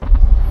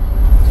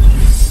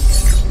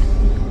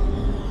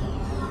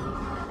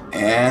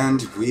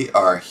And we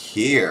are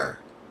here.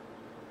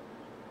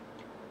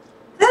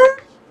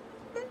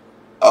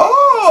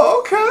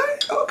 Oh,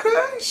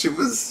 okay. She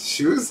was.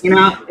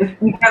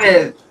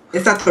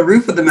 It's at the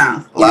roof of the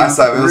mouth. Last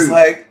time it was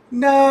like,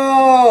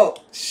 no,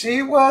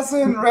 she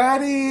wasn't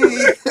ready.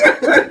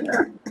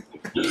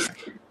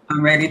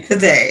 I'm ready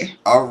today.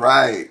 All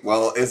right.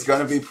 Well, it's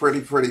gonna be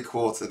pretty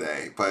cool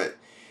today. But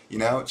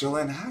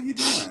Jolene, how you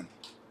doing?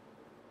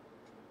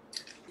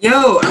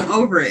 Yo, I'm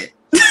over it.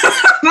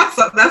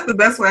 That's the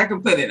best way I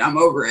can put it. I'm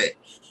over it.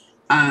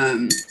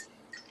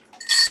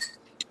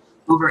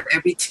 Over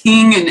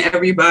everything and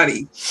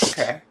everybody.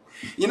 Okay.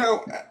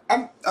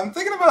 I'm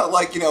thinking about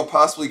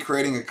possibly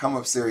creating a come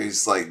up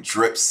series like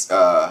drips,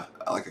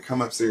 like a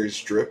come up series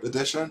drip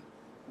edition.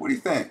 What do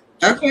you think?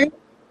 Okay.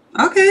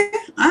 All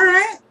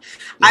right.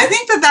 Yeah. I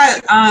think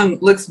that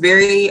looks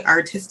very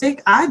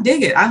artistic. I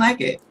dig it. I like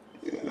it.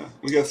 Yeah,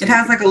 it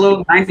has like a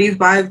little 90s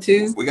vibe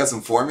too. We got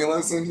some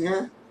formulas in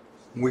here.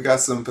 We got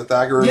some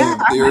Pythagorean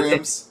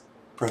theorems.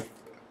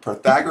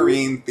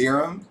 Pythagorean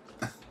theorem.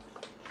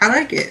 I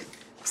like it.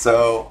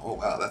 So, oh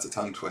wow, that's a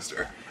tongue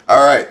twister.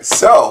 All right,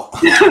 so,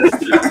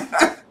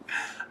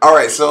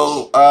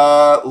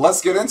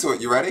 let's get into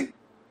it. You ready?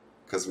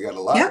 Because we got a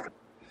lot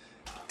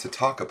to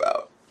talk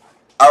about.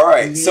 All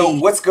right, so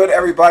what's good,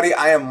 everybody?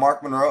 I am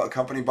Mark Monroe,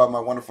 accompanied by my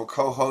wonderful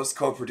co-host,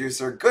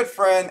 co-producer, good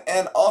friend,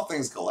 and all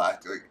things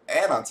galactic.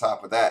 And on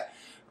top of that,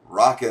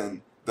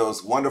 rocking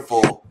those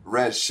wonderful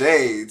red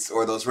shades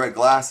or those red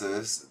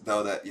glasses,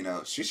 though that,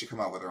 she should come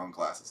out with her own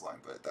glasses line,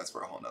 but that's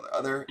for a whole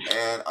nother.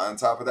 And on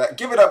top of that,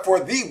 give it up for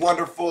the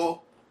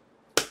wonderful...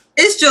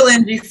 It's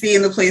Jolene GC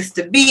in the place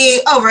to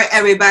be, over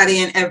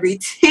everybody and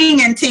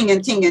everything and ting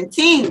and ting and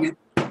ting.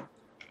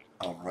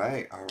 All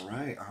right.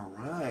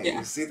 Yeah.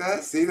 You see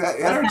that? See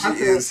that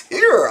energy is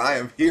here. I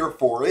am here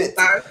for it.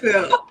 I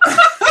feel.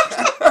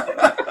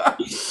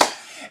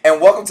 And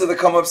welcome to the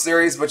Come Up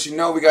series, but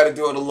we got to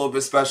do it a little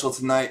bit special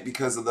tonight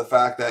because of the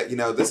fact that,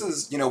 this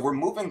is, we're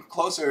moving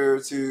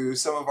closer to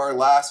some of our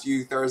last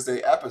few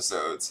Thursday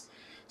episodes.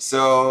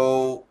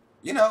 So,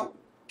 we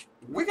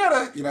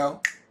got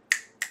to,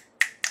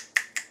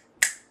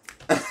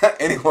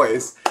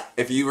 anyways,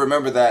 if you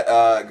remember that,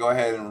 go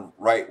ahead and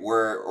write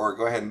where, or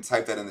go ahead and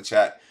type that in the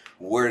chat.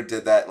 Where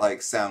did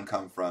that sound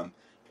come from?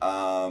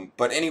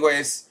 But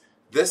anyways,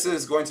 this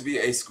is going to be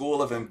a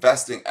School of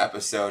Investing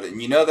episode.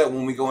 And you know that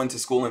when we go into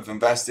School of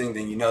Investing,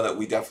 then you know that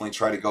we definitely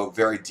try to go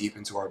very deep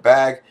into our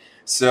bag.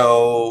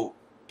 So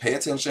pay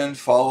attention,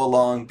 follow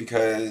along,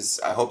 because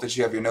I hope that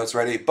you have your notes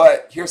ready.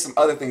 But here's some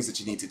other things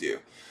that you need to do.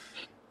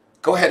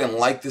 Go ahead and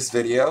like this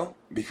video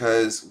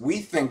because we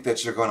think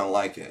that you're going to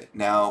like it.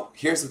 Now,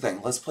 here's the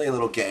thing. Let's play a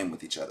little game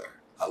with each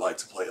other. I like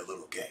to play a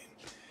little game.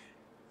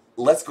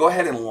 Let's go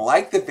ahead and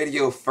like the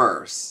video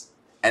first.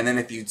 And then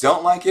if you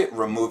don't like it,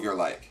 remove your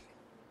like.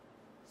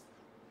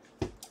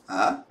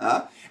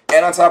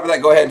 And on top of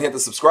that, go ahead and hit the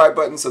subscribe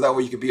button so that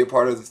way you can be a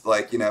part of,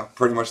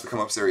 pretty much the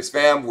Come Up Series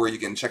fam, where you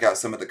can check out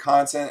some of the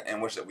content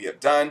and which that we have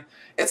done.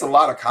 It's a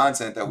lot of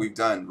content that we've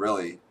done,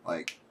 really.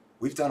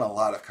 We've done a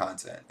lot of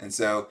content. And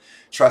so,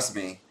 trust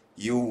me,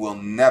 you will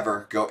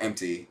never go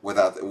empty with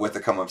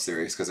the Come Up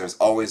series because there's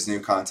always new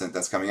content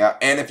that's coming out.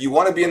 And if you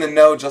want to be in the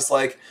know just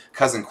like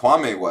Cousin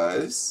Kwame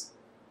was,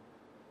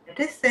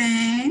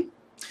 then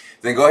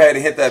go ahead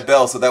and hit that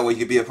bell so that way you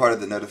can be a part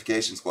of the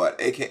notification squad,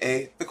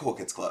 a.k.a. the Cool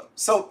Kids Club.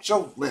 So,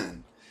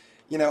 Jolene,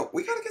 we got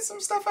to get some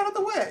stuff out of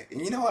the way.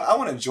 And you know what? I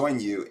want to join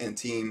you in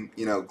team,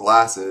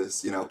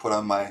 glasses, put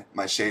on my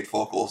shade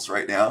focals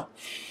right now.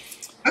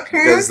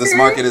 Okay. Because this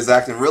market is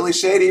acting really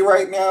shady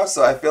right now,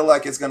 so I feel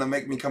like it's gonna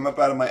make me come up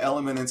out of my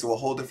element into a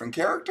whole different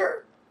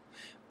character.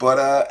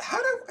 But how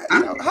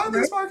are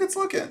these markets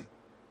looking?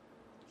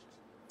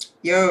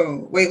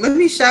 Yo, wait, let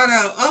me shout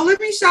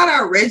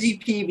out Reggie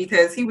P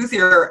because he was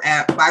here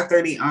at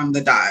 5:30 on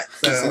the dot.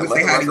 So let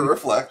the record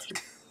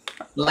reflect.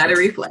 Let it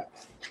reflect.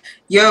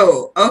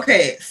 Yo,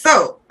 okay,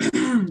 so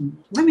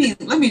let me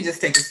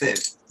just take a sip,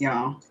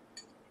 y'all.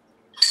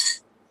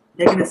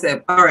 Taking a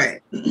sip. All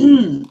right.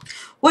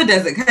 What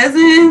does it,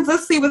 cousins?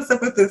 Let's see what's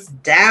up with this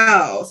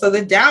Dow. So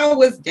the Dow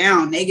was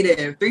down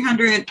negative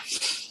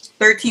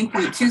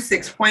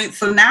 313.26 points.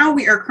 So now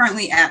we are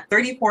currently at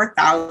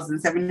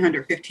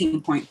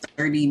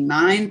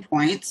 34,715.39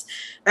 points.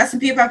 The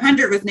S&P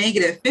 500 was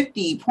negative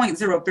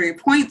 50.03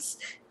 points,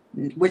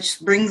 which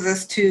brings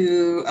us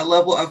to a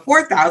level of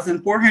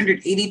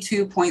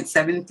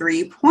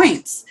 4,482.73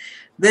 points.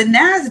 The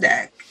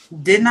NASDAQ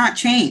did not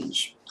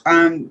change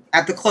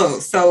at the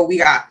close. So we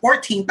got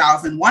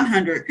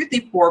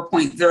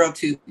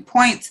 14,154.02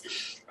 points,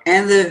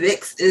 and the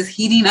VIX is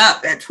heating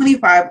up at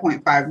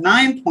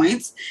 25.59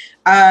 points.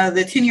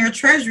 The 10-year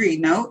Treasury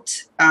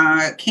note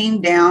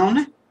came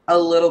down a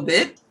little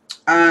bit.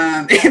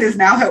 It is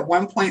now at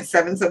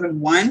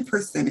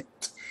 1.771%.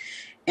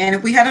 And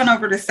if we head on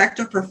over to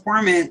sector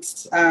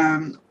performance,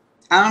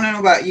 I don't know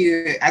about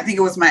you. I think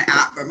it was my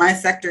app, but my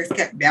sectors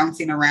kept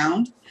bouncing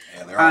around.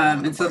 Yeah, they're all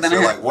and so then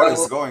they're like, what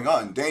is going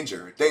on?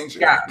 Danger.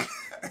 Yeah.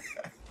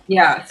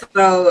 Yeah.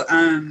 So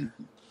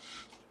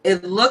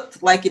it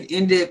looked like it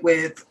ended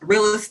with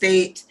real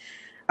estate,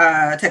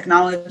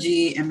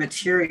 technology, and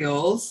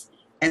materials,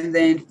 and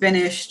then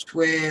finished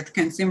with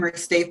consumer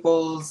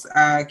staples,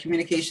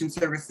 communication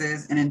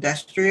services, and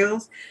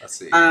industrials. Let's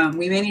see.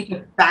 We may need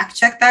to fact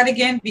check that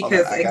again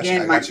because I got you.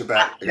 again, I my got your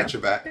back. I got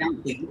your back.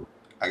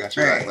 I got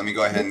your back. Let me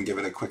go ahead and give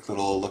it a quick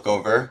little look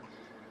over.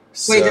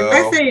 Wait, did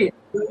I say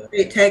real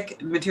estate,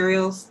 tech,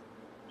 materials?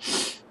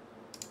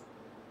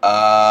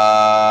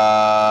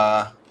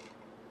 I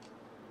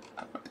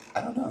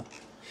don't know.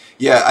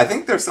 Yeah, I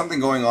think there's something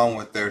going on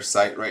with their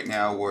site right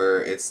now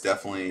where it's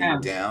definitely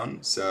down.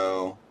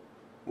 So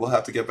we'll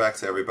have to get back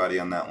to everybody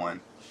on that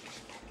one.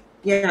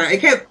 Yeah, it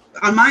kept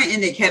on my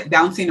end. It kept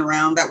bouncing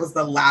around. That was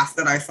the last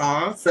that I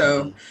saw.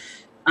 So,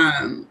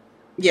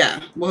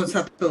 yeah, we'll just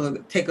have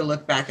to take a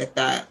look back at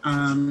that.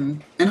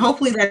 And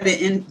hopefully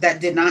that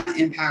did not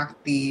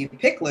impact the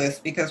pick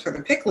list, because for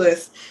the pick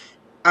list,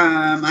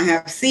 I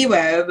have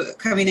C-Web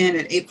coming in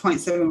at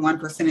 8.71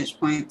 percentage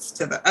points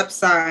to the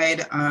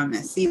upside, and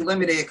C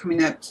Limited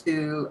coming up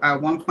to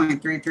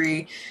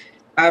 1.33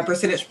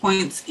 percentage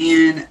points,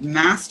 and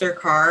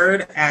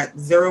MasterCard at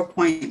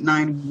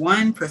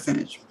 0.91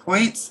 percentage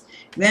points.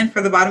 Then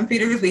for the bottom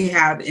feeders, we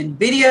have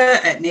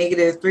NVIDIA at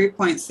negative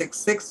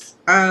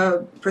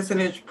 3.66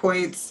 percentage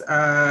points,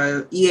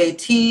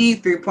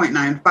 EAT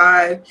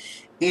 3.95,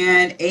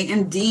 and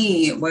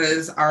AMD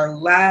was our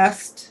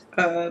last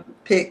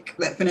pick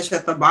that finished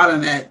at the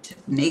bottom at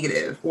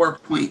negative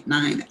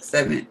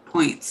 4.97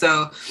 points.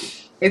 So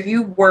if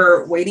you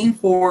were waiting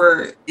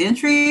for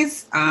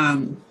entries,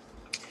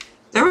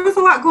 there was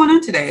a lot going on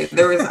today.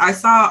 I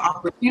saw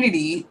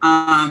opportunity,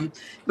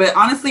 but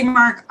honestly,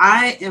 Mark,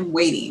 I am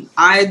waiting.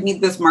 I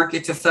need this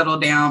market to settle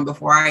down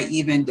before I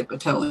even dip a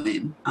toe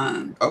in.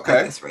 Okay.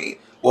 At this rate.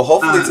 Well,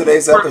 hopefully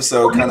today's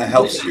episode kind of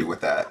helps you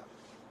with that.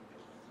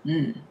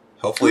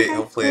 Hopefully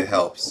it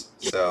helps.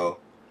 So,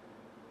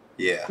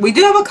 yeah. We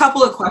do have a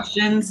couple of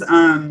questions.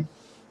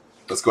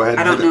 Let's go ahead.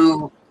 I don't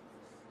know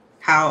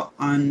how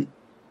on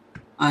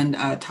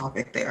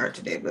topic they are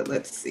today, but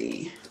let's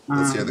see.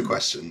 Let's hear the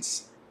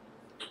questions.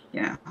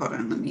 Yeah, hold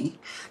on. Let me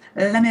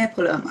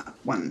pull them up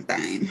one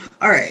time.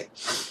 All right.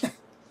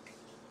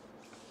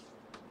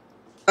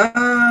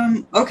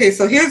 Okay,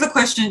 so here's a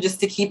question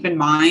just to keep in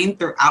mind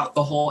throughout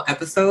the whole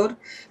episode.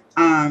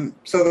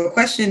 So the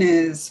question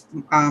is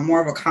more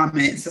of a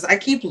comment. It says, I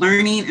keep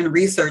learning and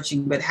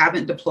researching, but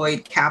haven't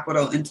deployed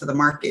capital into the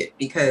market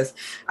because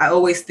I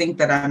always think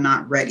that I'm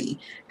not ready.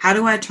 How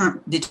do I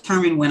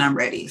determine when I'm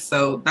ready?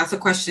 So that's a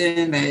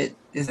question that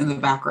is in the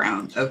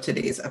background of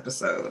today's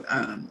episode.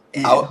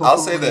 I'll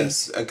say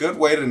this. A good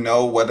way to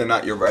know whether or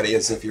not you're ready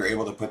is if you're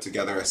able to put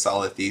together a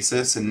solid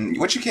thesis. And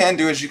what you can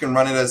do is you can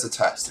run it as a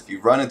test. If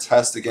you run a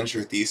test against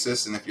your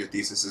thesis, and if your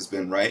thesis has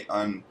been right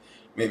on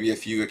maybe a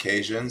few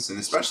occasions, and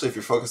especially if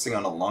you're focusing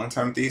on a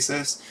long-term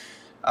thesis,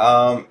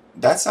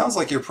 that sounds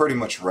like you're pretty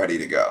much ready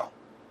to go.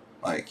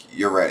 Like,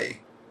 you're ready.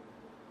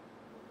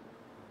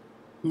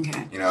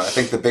 Okay. You know, I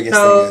think the biggest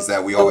thing is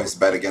that we always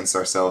bet against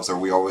ourselves, or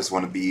we always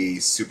want to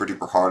be super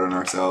duper hard on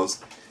ourselves.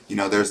 You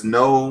know, there's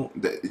you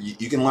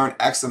can learn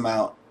X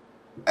amount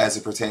as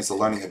it pertains to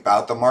learning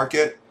about the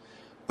market,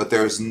 but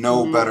there's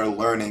no better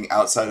learning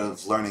outside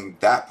of learning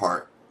that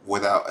part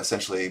without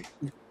essentially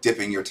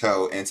dipping your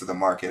toe into the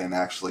market and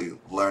actually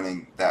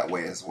learning that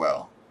way as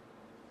well.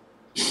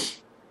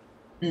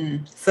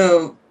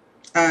 So,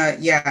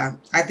 yeah,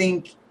 I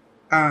think,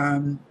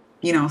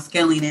 you know,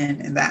 scaling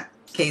in that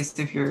case,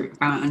 if you're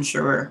kind of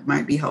unsure,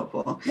 might be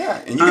helpful.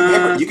 Yeah,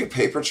 and you can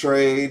paper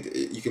trade.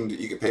 You can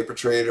paper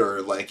trade,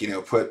 or like, you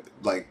know, put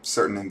like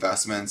certain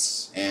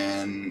investments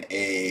in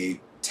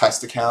a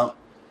test account,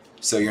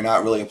 so you're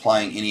not really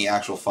applying any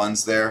actual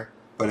funds there.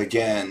 But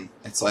again,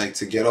 it's like,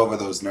 to get over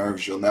those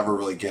nerves, you'll never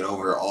really get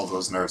over all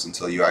those nerves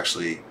until you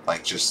actually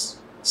like just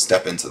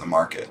step into the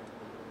market.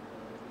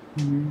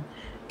 And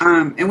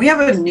we have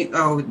a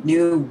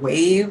new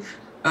wave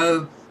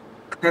of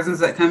cousins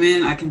that come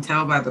in. I can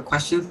tell by the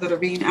questions that are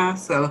being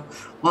asked. So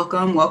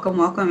welcome.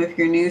 If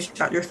you're new,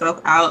 shout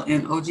yourself out,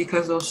 and OG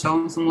Cuz will show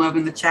them some love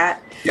in the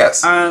chat.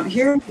 Yes.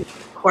 Here's a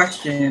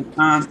question.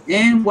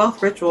 In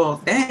Wealth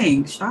Rituals,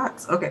 dang,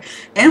 shots. Okay.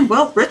 In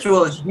Wealth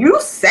Rituals, you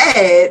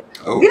said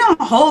we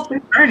don't hold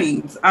through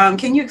earnings.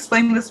 Can you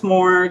explain this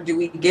more? Do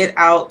we get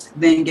out,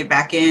 then get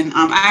back in?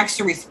 I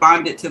actually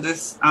responded to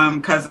this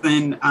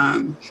cousin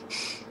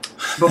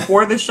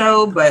before the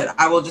show, but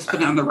I will just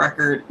put it on the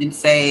record and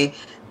say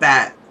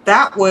that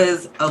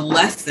was a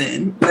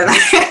lesson that I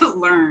had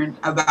learned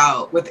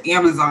about with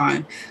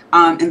Amazon.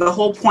 And the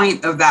whole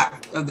point of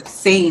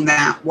saying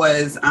that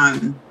was,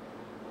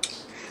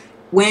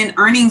 when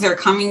earnings are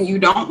coming, you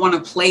don't want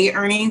to play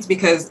earnings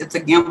because it's a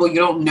gamble. You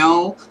don't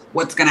know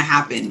what's going to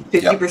happen.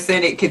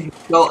 50% it could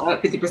go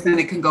up, 50%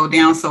 it can go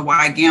down. So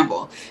why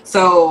gamble?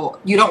 So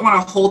you don't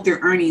want to hold through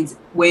earnings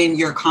when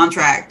your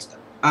contract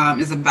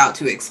is about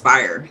to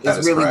expire.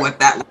 Is really correct. What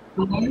that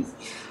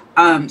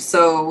is.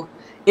 So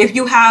if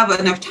you have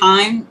enough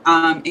time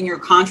in your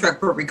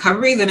contract for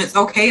recovery, then it's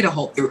okay to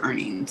hold through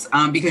earnings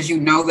because you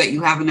know that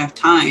you have enough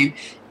time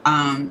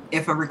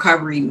if a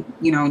recovery,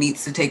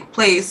 needs to take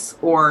place,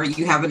 or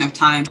you have enough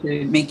time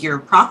to make your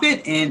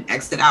profit and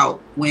exit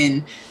out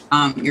when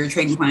your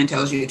trading plan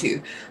tells you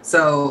to.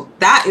 So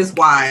that is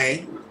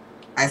why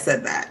I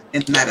said that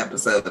in that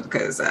episode,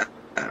 because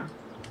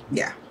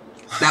yeah,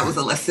 that was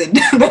a lesson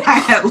that I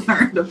had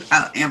learned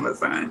about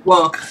Amazon.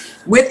 Well,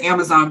 with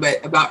Amazon,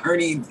 but about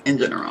earnings in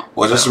general.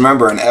 Well, just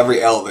remember, in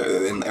every L,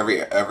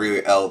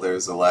 every L,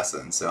 there's a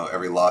lesson. So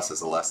every loss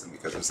is a lesson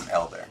because there's an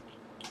L there.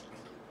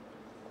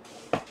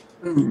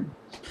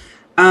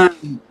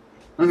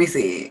 Let me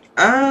see.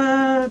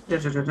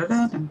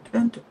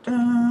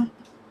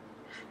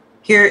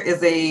 Here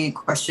is a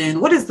question.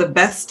 What is the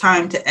best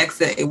time to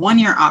exit a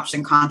 1-year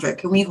option contract?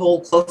 Can we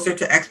hold closer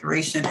to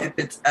expiration if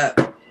it's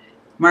up?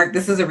 Mark,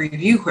 this is a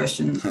review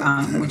question.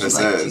 This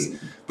is.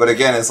 But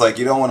again, it's like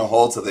you don't want to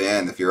hold to the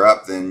end. If you're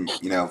up, then,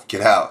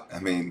 get out. I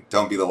mean,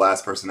 don't be the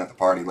last person at the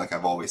party, like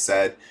I've always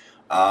said.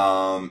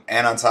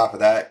 And on top of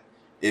that,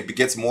 it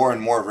gets more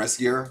and more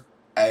riskier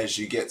as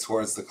you get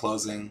towards the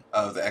closing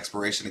of the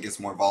expiration. It gets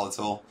more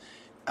volatile.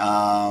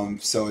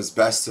 So it's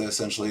best to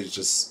essentially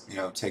just,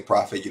 take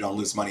profit. You don't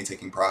lose money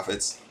taking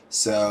profits.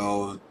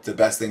 So the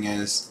best thing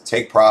is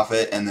take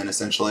profit and then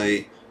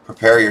essentially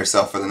prepare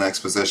yourself for the next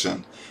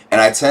position. And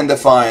I tend to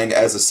find,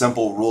 as a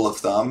simple rule of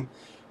thumb,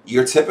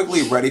 you're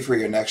typically ready for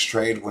your next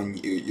trade when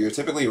you're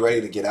typically ready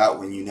to get out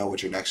when you know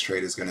what your next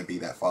trade is going to be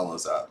that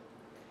follows up.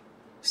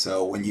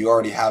 So when you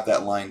already have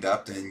that lined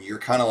up, then you're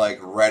kind of like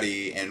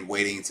ready and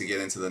waiting to get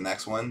into the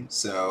next one.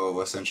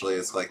 So essentially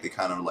it's like they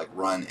kind of like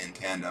run in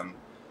tandem.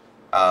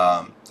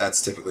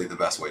 That's typically the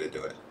best way to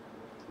do it.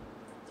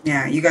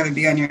 Yeah, you got to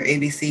be on your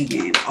ABC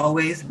game.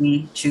 Always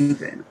be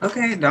choosing.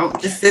 Okay, don't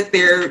just sit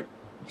there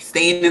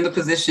staying in the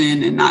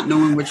position and not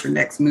knowing what your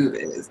next move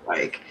is.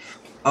 Like,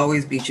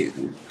 always be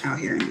choosing out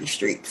here in these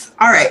streets.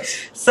 All right.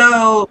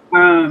 So,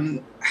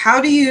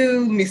 how do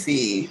you, let me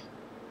see.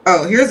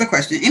 Oh, here's a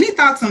question. Any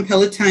thoughts on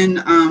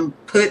Peloton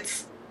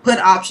put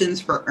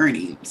options for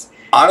earnings?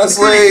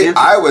 Honestly,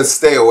 I would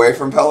stay away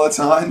from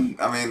Peloton.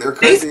 I mean, there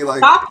could be like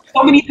stopped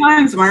so many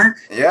times, Mark.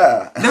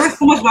 Yeah. There was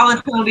so much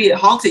volatility it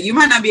halted. You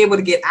might not be able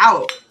to get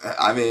out.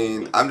 I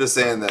mean, I'm just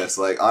saying this.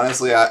 Like,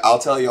 honestly, I'll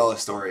tell you all a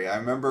story. I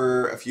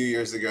remember a few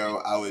years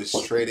ago, I was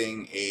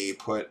trading a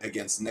put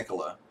against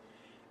Nikola.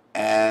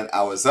 And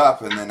I was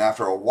up, and then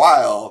after a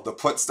while, the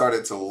put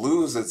started to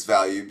lose its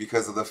value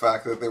because of the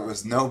fact that there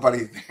was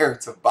nobody there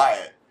to buy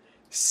it.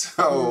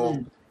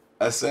 So,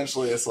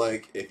 essentially, it's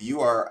like, if you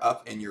are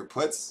up in your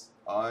puts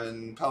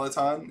on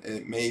Peloton,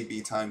 it may be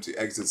time to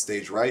exit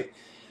stage right.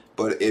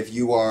 But if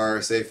you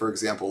are, say, for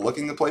example,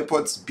 looking to play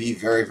puts, be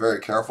very, very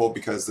careful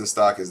because this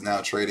stock is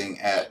now trading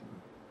at,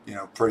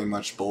 pretty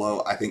much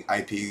below, I think,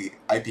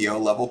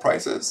 IPO level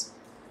prices.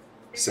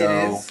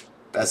 So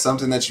that's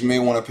something that you may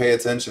want to pay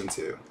attention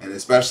to, and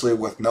especially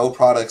with no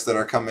products that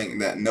are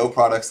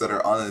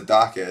on the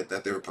docket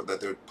that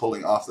they're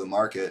pulling off the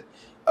market.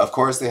 Of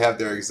course, they have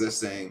their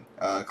existing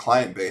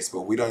client base,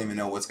 but we don't even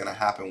know what's going to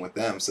happen with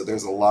them. So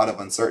there's a lot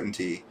of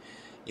uncertainty,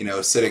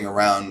 sitting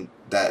around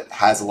that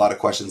has a lot of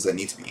questions that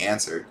need to be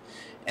answered.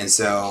 And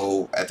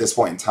so at this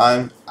point in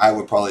time, I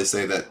would probably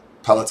say that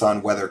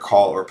Peloton, whether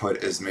call or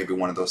put, is maybe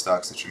one of those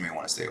stocks that you may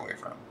want to stay away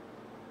from.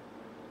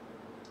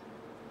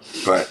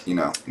 But,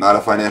 not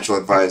a financial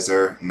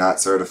advisor, not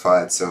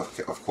certified. So,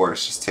 of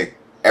course, just take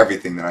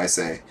everything that I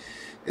say,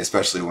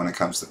 especially when it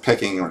comes to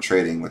picking or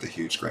trading, with a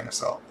huge grain of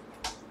salt.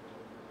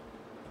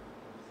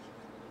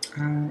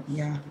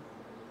 Yeah.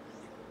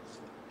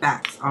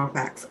 Facts, all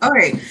facts. All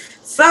right.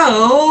 So,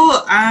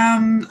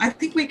 I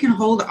think we can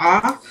hold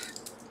off.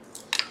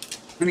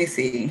 Let me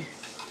see.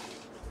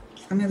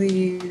 Some of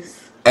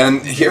these.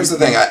 And here's the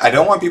thing. I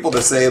don't want people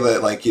to say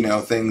that, like,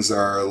 things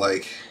are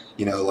like,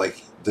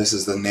 like this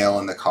is the nail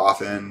in the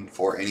coffin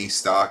for any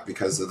stock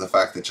because of the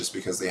fact that just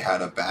because they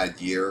had a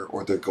bad year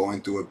or they're going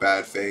through a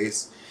bad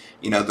phase.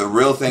 The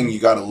real thing you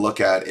got to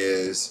look at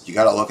is you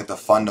got to look at the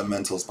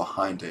fundamentals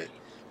behind it.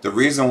 The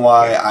reason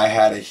why I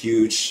had a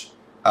huge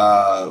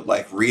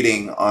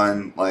reading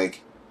on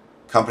like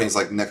companies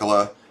like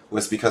Nikola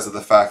was because of the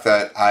fact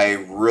that I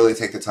really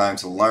take the time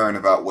to learn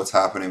about what's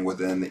happening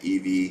within the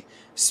EV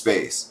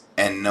space,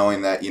 and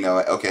knowing that,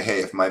 okay, hey,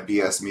 if my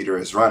BS meter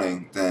is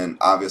running, then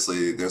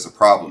obviously there's a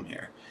problem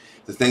here.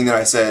 The thing that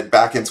I said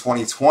back in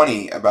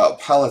 2020 about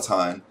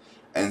Peloton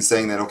and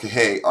saying that, okay,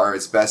 hey, are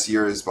its best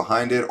years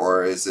behind it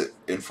or is it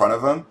in front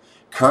of them?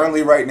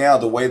 Currently, right now,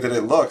 the way that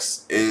it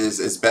looks is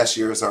its best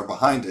years are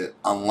behind it,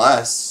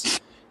 unless,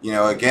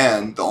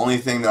 again, the only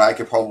thing that I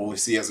could probably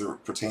see as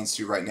it pertains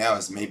to right now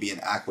is maybe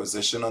an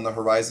acquisition on the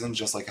horizon,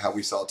 just like how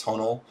we saw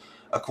Tonal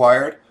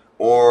acquired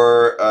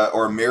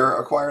or Mirror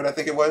acquired, I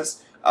think it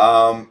was.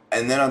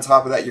 And then on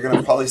top of that, you're going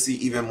to probably see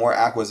even more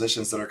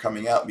acquisitions that are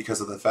coming out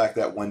because of the fact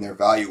that when their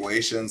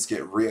valuations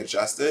get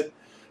readjusted,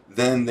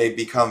 then they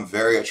become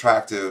very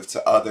attractive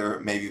to other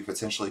maybe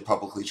potentially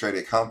publicly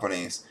traded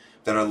companies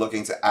that are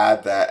looking to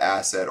add that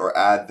asset or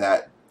add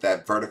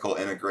that vertical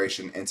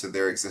integration into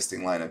their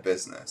existing line of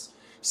business.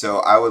 So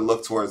I would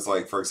look towards,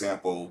 like, for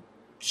example,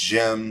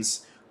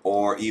 gyms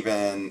or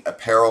even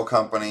apparel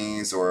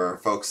companies or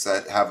folks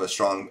that have a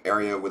strong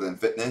area within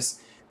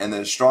fitness. And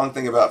the strong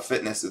thing about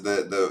fitness,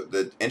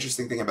 the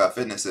interesting thing about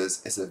fitness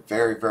is it's a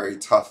very, very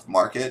tough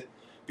market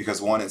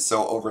because one, it's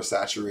so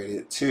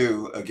oversaturated.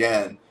 Two,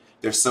 again,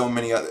 there's so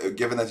many other,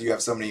 given that you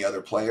have so many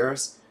other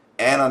players,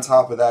 and on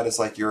top of that, it's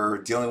like you're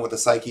dealing with the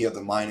psyche of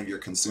the mind of your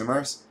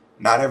consumers.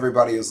 Not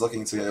everybody is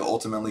looking to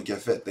ultimately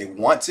get fit. They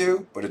want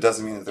to, but it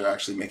doesn't mean that they're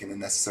actually making the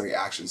necessary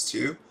actions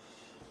to.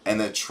 And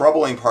the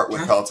troubling part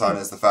with Peloton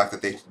is the fact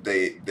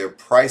that their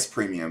price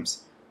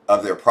premiums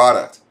of their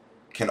product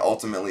can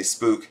ultimately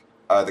spook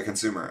the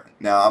consumer.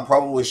 Now, I'm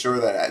probably sure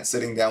that at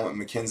sitting down with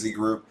McKinsey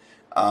Group,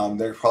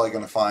 they're probably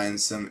going to find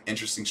some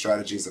interesting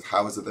strategies of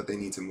how is it that they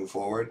need to move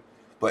forward.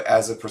 But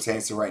as it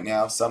pertains to right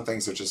now, some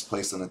things are just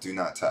placed on the do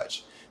not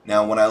touch.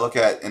 Now, when I look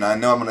at, and I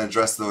know I'm going to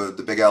address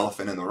the big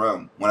elephant in the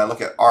room, when I look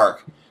at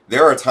ARC,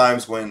 there are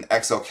times when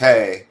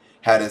XOK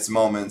had its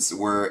moments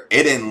where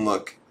it didn't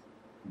look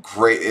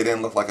great. It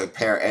didn't look like a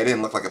parent. It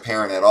didn't look like a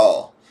parent at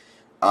all.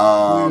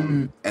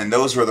 And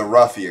those were the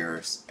rough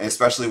years,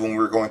 especially when we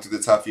were going through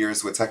the tough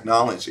years with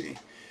technology.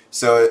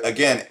 So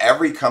again,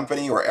 every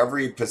company or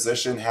every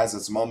position has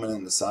its moment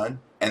in the sun,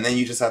 and then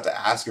you just have to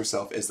ask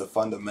yourself, is the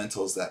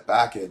fundamentals that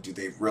back it, do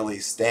they really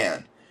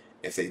stand?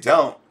 If they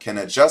don't, can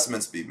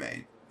adjustments be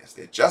made? If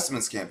the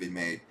adjustments can't be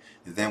made,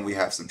 then we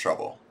have some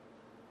trouble.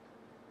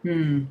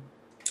 And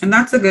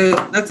that's a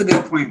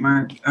good point,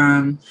 Mark.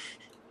 I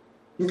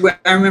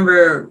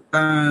remember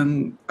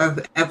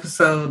of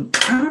episode,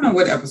 I don't know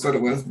what episode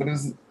it was, but it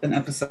was an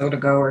episode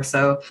ago or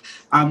so,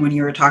 when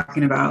you were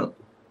talking about,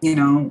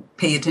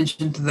 pay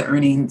attention to the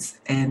earnings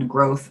and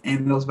growth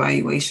and those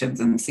valuations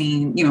and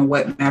seeing,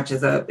 what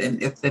matches up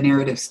and if the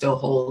narratives still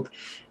hold.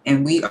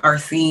 And we are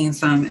seeing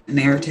some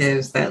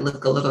narratives that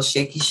look a little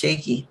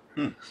shaky.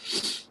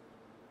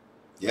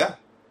 Yeah.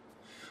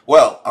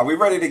 Well, are we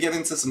ready to get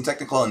into some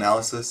technical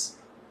analysis?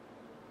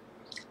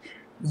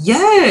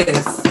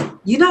 Yes.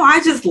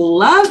 I just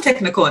love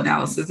technical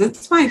analysis.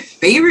 It's my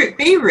favorite.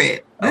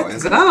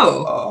 Let's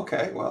go. Oh,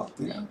 okay. Well,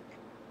 yeah.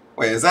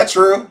 Wait, is that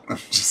true? I'm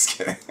just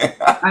kidding.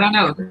 I don't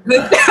know.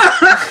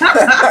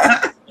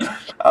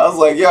 I was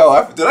like,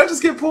 yo, did I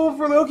just get pulled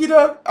for the okie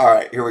doke? All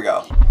right, here we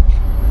go.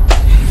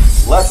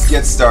 Let's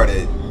get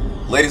started.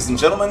 Ladies and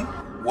gentlemen,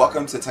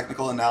 welcome to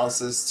Technical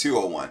Analysis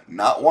 201.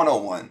 Not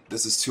 101.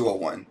 This is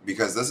 201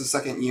 because this is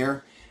second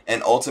year.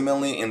 And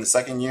ultimately, in the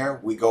second year,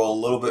 we go a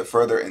little bit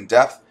further in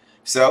depth.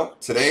 So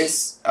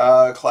today's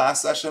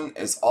class session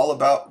is all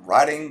about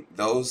riding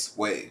those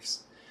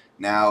waves.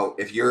 Now,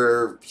 if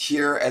you're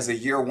here as a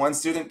year one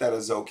student, that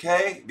is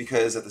okay,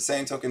 because at the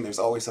same token, there's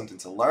always something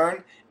to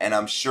learn. And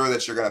I'm sure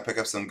that you're going to pick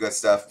up some good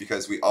stuff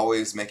because we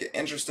always make it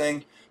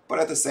interesting, but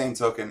at the same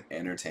token,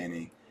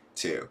 entertaining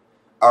too.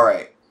 All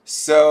right,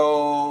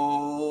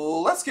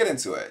 so let's get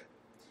into it.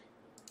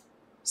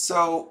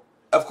 So,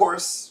 of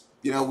course,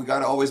 we got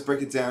to always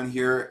break it down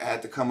here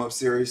at the Come Up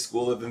Series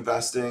School of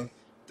Investing.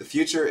 The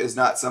future is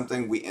not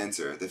something we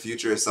enter. The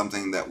future is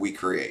something that we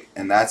create.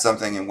 And that's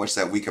something in which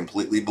that we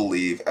completely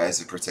believe as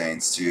it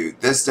pertains to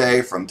this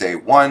day, from day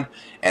one,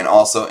 and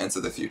also into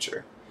the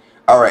future.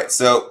 All right,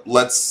 so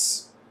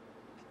let's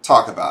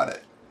talk about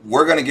it.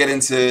 We're going to get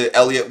into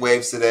Elliott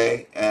waves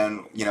today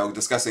and,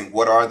 discussing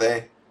what are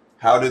they,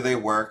 how do they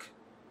work,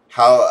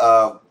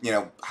 how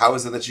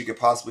is it that you could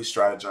possibly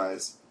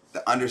strategize,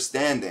 the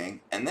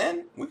understanding, and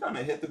then we're going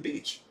to hit the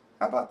beach.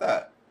 How about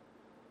that?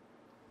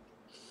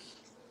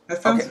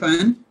 That sounds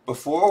fun.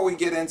 Before we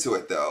get into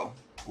it, though,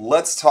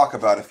 let's talk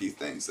about a few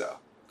things, though.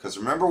 Because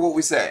remember what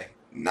we say,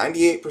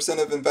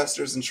 98% of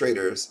investors and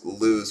traders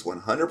lose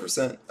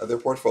 100% of their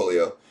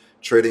portfolio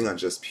trading on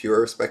just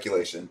pure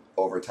speculation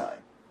over time.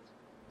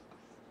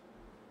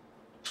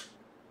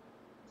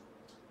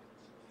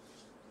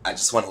 I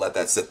just want to let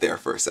that sit there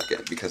for a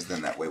second, because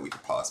then that way we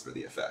can pause for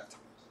the effect.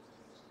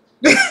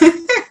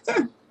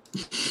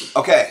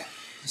 Okay,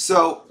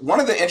 so one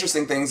of the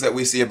interesting things that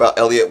we see about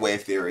Elliott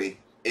wave theory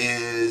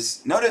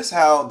is, notice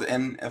how,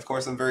 and of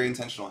course I'm very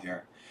intentional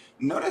here,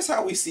 notice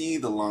how we see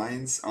the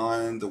lines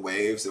on the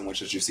waves in which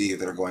that you see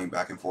that are going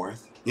back and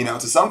forth. To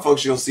some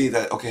folks you'll see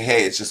that, okay,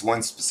 hey, it's just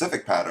one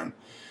specific pattern.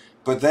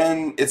 But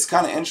then it's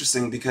kind of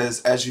interesting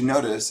because as you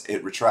notice,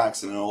 it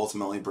retracts and it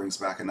ultimately brings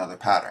back another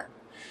pattern.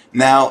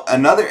 Now,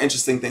 another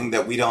interesting thing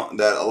that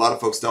a lot of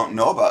folks don't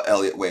know about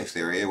Elliott wave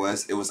theory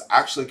was it was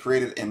actually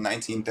created in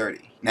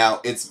 1930.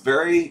 Now, it's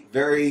very,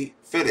 very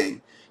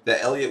fitting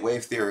that Elliott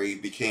wave theory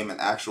became an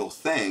actual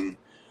thing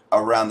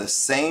around the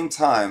same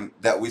time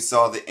that we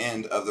saw the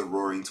end of the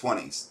Roaring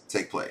Twenties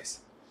take place.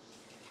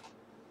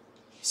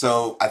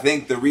 So I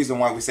think the reason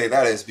why we say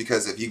that is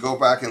because if you go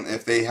back and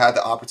if they had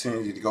the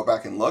opportunity to go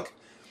back and look,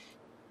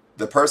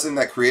 the person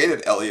that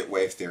created Elliott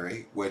wave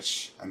theory,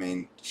 which, I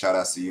mean, shout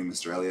outs to you,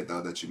 Mr. Elliott,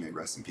 though, that you may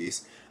rest in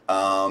peace,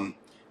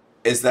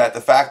 is that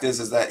the fact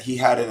is that he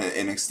had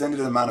an extended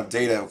amount of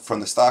data from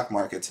the stock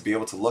market to be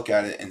able to look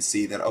at it and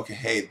see that, okay,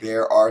 hey,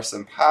 there are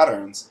some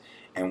patterns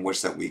in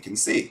which that we can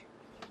see.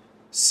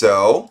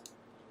 So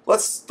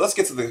let's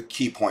get to the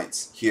key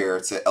points here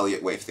to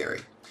Elliott wave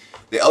theory.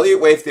 The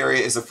Elliott wave theory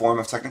is a form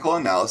of technical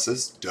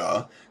analysis,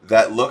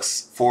 that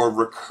looks for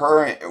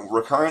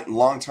recurrent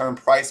long-term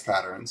price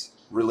patterns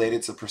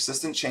related to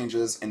persistent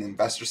changes in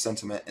investor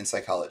sentiment and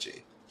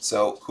psychology.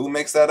 So who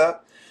makes that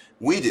up?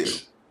 We do.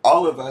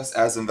 All of us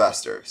as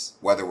investors,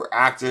 whether we're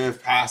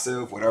active,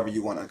 passive, whatever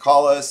you want to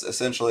call us,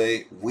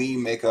 essentially we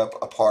make up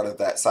a part of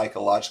that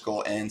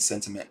psychological and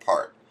sentiment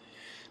part.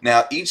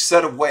 Now, each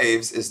set of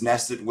waves is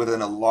nested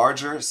within a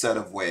larger set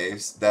of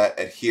waves that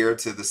adhere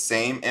to the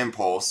same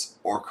impulse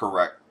or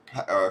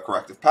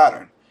corrective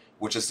pattern,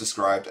 which is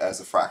described as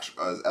a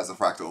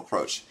fractal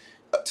approach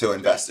to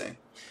investing.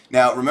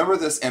 Now, remember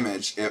this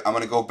image. I'm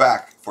going to go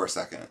back for a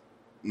second.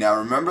 Now,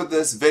 remember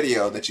this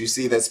video that you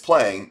see that's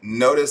playing.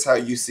 Notice how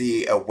you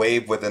see a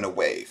wave within a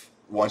wave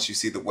once you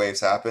see the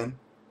waves happen.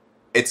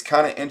 It's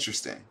kind of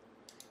interesting.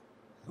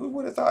 Who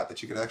would have thought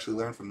that you could actually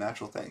learn from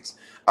natural things?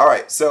 All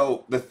right,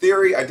 so the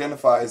theory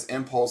identifies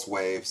impulse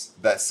waves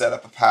that set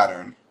up a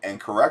pattern and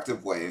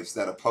corrective waves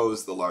that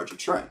oppose the larger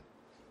trend.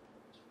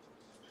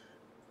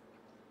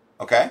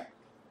 Okay?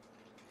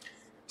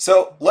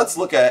 So let's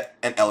look at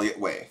an Elliott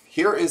wave.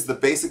 Here is the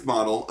basic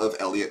model of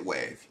Elliott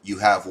wave. You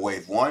have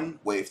wave 1,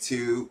 wave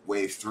 2,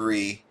 wave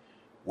 3,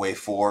 wave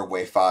 4,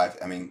 wave 5.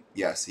 I mean,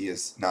 yes, he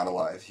is not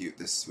alive.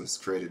 This was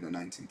created in the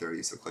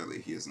 1930s, so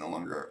clearly he is no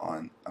longer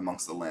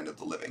amongst the land of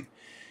the living.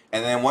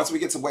 And then once we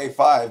get to wave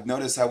 5,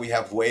 notice how we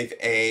have wave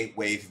A,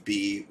 wave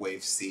B,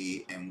 wave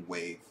C, and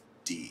wave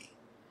D.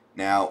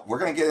 Now, we're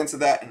going to get into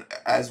that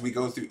as we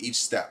go through each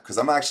step, because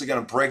I'm actually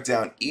going to break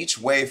down each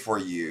wave for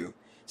you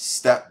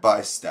step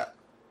by step.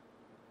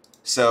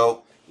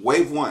 So,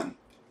 wave 1.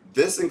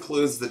 This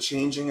includes the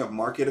changing of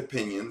market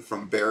opinion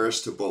from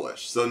bearish to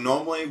bullish. So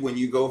normally when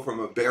you go from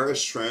a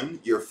bearish trend,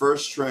 your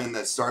first trend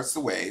that starts the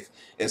wave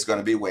is going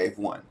to be wave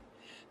 1.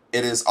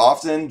 It is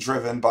often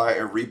driven by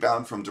a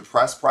rebound from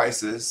depressed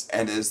prices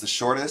and is the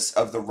shortest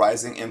of the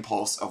rising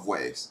impulse of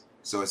waves.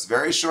 So it's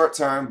very short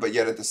term, but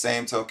yet at the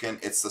same token,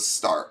 it's the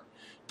start.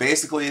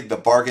 Basically, the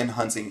bargain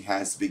hunting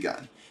has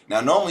begun.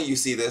 Now, normally you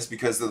see this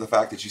because of the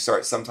fact that you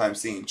start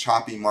sometimes seeing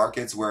choppy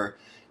markets where,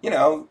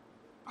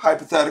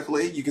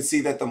 hypothetically, you can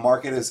see that the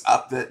market is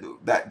up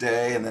that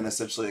day and then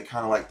essentially it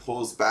kind of like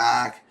pulls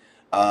back.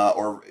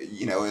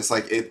 It's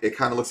like it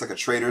kind of looks like a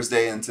trader's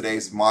day in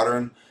today's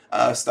modern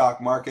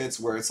stock markets,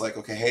 where it's like,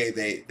 okay, hey,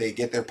 they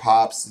get their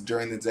pops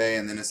during the day,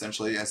 and then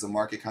essentially as the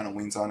market kind of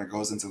wings on or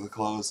goes into the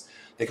close,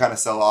 they kind of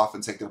sell off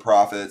and take their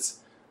profits,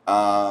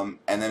 and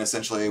then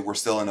essentially we're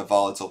still in a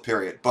volatile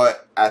period.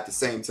 But at the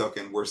same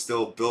token, we're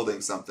still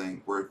building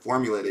something. We're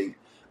formulating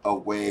a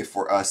way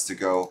for us to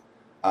go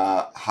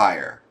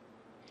higher.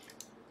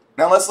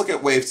 Now let's look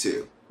at wave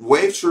 2.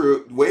 Wave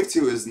 2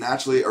 is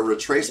naturally a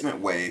retracement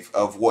wave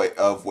of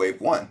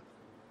wave 1.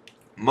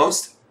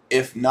 Most,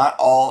 if not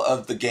all,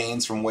 of the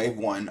gains from wave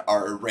 1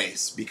 are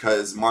erased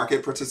because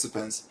market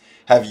participants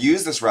have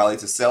used this rally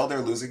to sell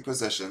their losing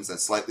positions at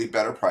slightly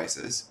better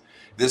prices.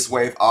 This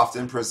wave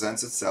often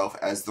presents itself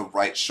as the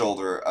right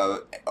shoulder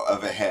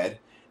of a head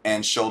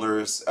and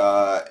shoulders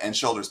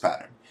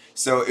pattern.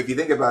 So if you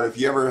think about it, if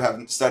you ever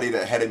have studied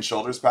a head and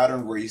shoulders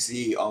pattern where you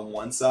see on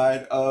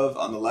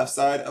the left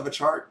side of a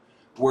chart,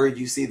 where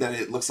you see that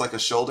it looks like a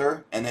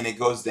shoulder and then it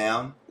goes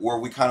down, where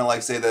we kind of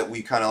like say that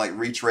we kind of like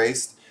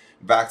retraced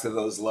back to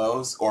those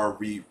lows, or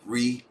we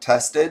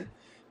retested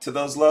to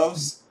those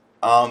lows.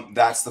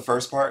 That's the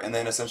first part, and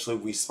then essentially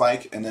we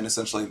spike, and then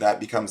essentially that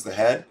becomes the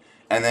head,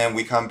 and then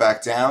we come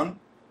back down,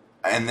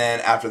 and then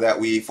after that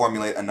we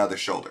formulate another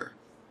shoulder.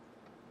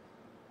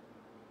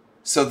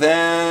 So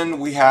then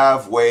we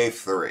have wave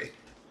 3.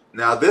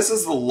 Now this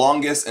is the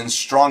longest and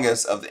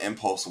strongest of the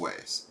impulse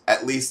waves,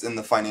 at least in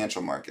the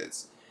financial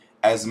markets,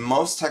 as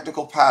most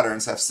technical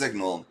patterns have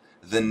signaled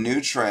the new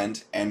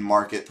trend and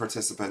market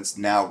participants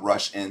now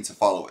rush in to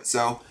follow it.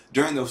 So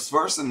during those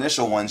first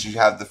initial ones, you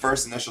have the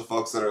first initial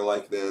folks that are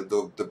like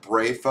the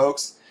brave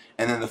folks,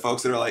 and then the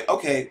folks that are like,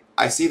 okay,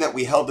 I see that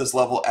we held this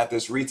level at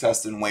this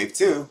retest in wave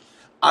 2,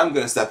 I'm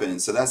going to step in.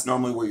 So that's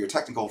normally where your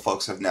technical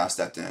folks have now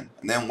stepped in.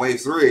 And then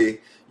wave 3,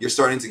 you're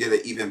starting to get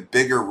an even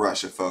bigger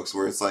rush of folks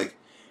where it's like,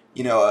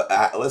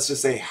 let's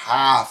just say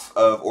half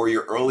of, or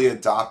your early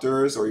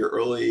adopters or your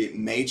early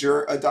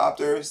major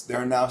adopters,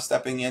 they're now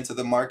stepping into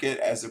the market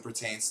as it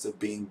pertains to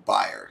being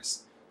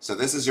buyers. So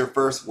this is your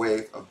first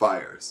wave of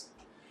buyers.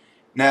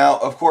 Now,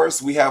 of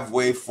course, we have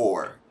wave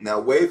 4. Now,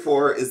 wave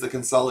 4 is the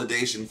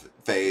consolidation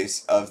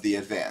phase of the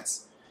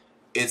advance.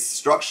 Its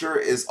structure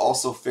is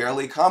also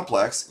fairly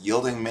complex,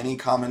 yielding many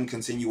common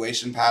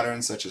continuation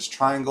patterns such as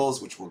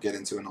triangles, which we'll get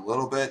into in a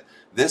little bit.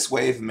 This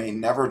wave may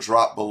never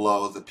drop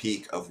below the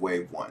peak of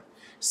wave 1.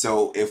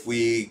 So if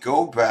we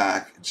go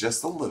back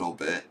just a little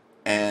bit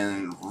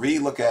and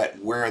re-look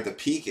at where the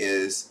peak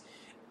is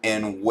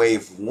in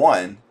wave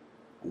 1,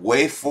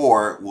 wave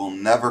 4 will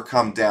never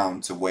come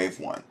down to wave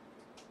 1.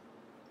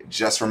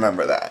 Just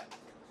remember that.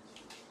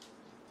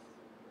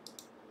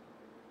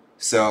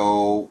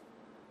 So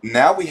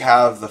now we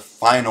have the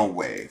final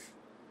wave,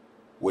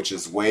 which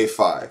is wave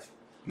 5.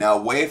 Now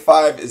wave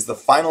 5 is the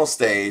final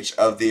stage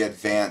of the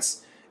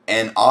advance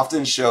and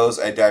often shows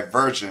a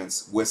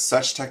divergence with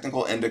such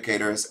technical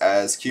indicators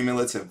as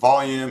cumulative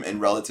volume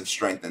and relative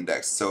strength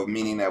index. So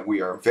meaning that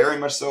we are very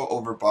much so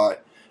overbought.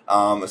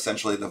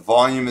 Essentially, the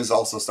volume is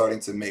also starting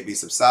to maybe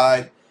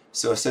subside.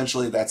 So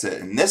essentially, that's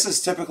it. And this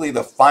is typically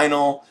the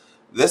final.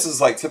 This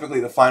is like typically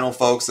the final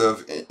folks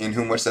of in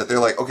whom which that they're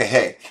like, okay,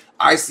 hey,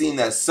 I seen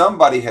that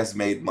somebody has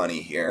made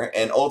money here,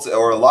 and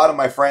or a lot of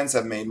my friends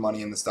have made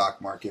money in the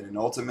stock market, and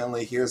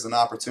ultimately here's an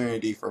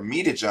opportunity for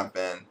me to jump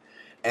in.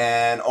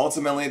 And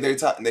ultimately, they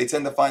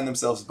tend to find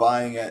themselves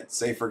buying at,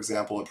 say, for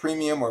example, a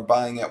premium or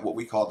buying at what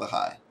we call the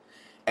high.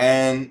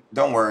 And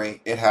don't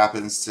worry, it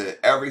happens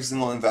to every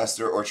single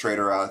investor or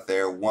trader out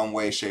there, one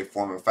way, shape,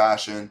 form, or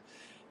fashion.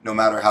 No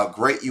matter how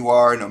great you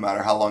are, no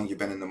matter how long you've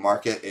been in the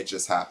market, it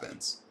just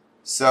happens.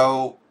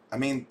 So, I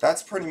mean,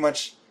 that's pretty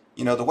much,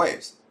 the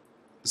waves.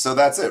 So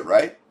that's it,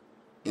 right?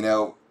 You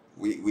know,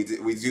 we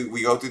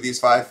go through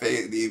these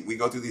we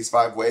go through these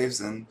 5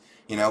 waves, and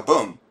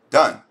boom,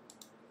 done.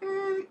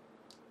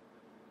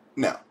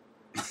 No,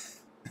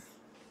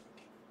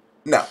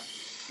 no,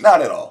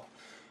 not at all.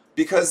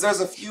 Because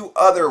there's a few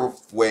other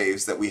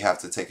waves that we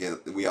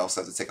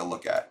also have to take a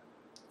look at.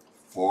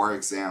 For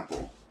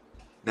example,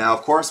 now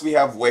of course we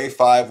have wave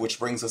 5, which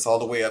brings us all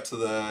the way up to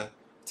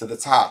the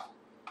top.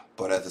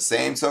 But at the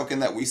same token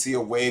that we see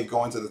a wave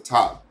going to the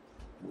top,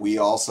 we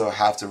also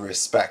have to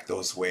respect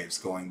those waves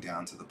going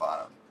down to the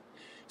bottom.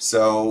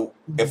 So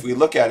if we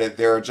look at it,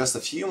 there are just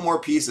a few more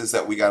pieces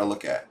that we got to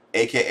look at,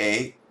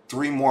 aka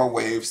 3 more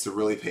waves to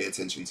really pay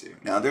attention to.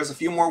 Now there's a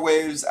few more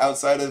waves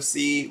outside of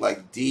C,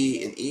 like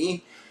D and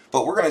E,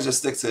 but we're going to just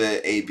stick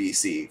to A, B,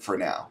 C for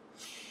now.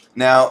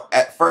 Now,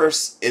 at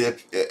first,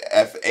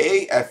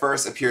 A at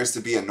first appears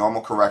to be a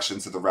normal correction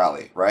to the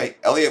rally, right?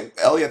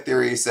 Elliott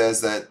theory says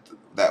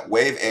that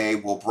wave A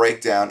will break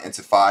down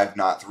into 5,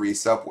 not 3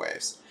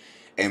 subwaves.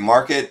 A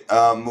market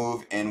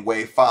move in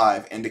wave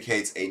 5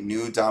 indicates a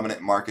new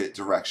dominant market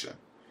direction.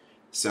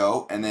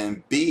 So, and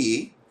then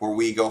B, where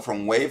we go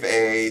from wave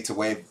A to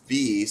wave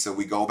B, so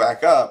we go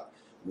back up,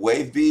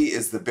 wave B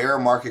is the bear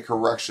market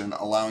correction,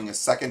 allowing a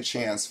second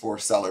chance for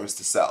sellers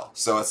to sell.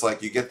 So it's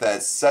like you get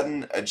that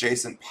sudden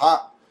adjacent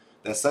pop,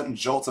 that sudden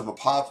jolt of a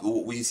pop,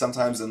 what we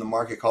sometimes in the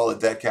market call a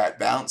dead cat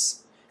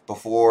bounce,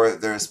 before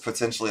there's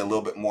potentially a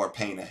little bit more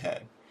pain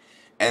ahead.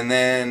 And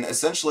then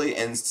essentially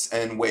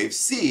in wave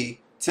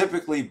C,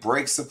 typically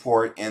breaks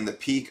support in the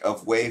peak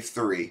of wave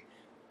 3,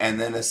 and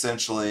then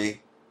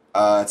essentially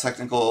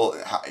technical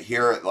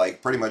here,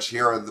 like pretty much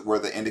here were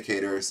the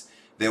indicators.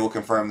 They will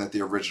confirm that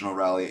the original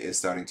rally is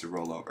starting to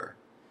roll over.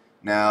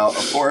 Now,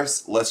 of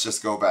course, let's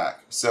just go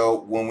back. So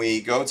when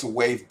we go to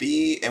wave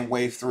B and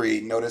wave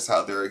 3, notice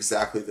how they're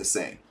exactly the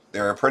same.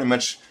 They're pretty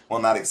much,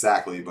 well, not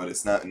exactly, but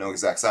it's not no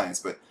exact science.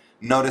 But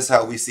notice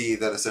how we see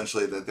that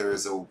essentially that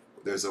there's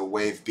a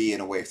wave B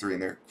and a wave 3,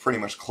 and they're pretty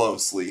much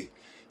closely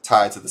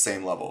tied to the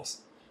same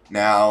levels.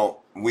 Now,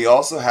 we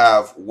also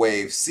have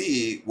wave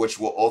C, which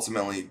will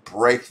ultimately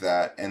break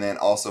that, and then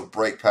also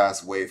break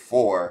past wave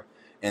 4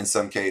 in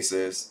some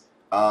cases,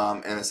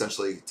 and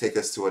essentially take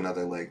us to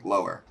another leg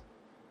lower.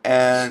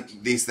 And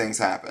these things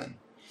happen.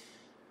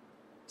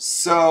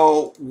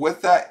 So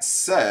with that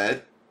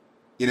said,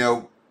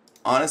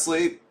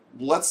 honestly,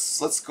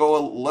 let's go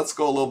a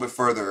little bit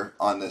further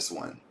on this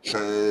one,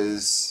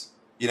 because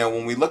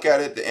when we look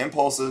at it, the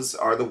impulses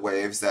are the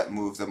waves that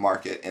move the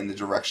market in the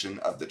direction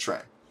of the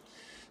trend.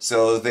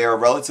 So they are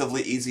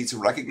relatively easy to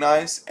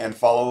recognize and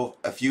follow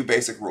a few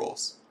basic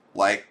rules.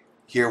 Like,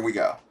 here we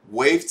go.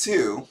 Wave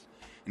 2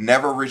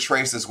 never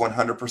retraces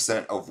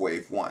 100% of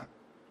wave 1.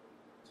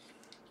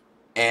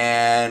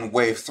 And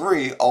wave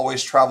 3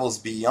 always travels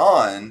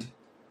beyond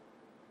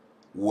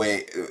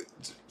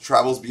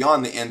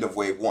the end of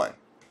wave 1.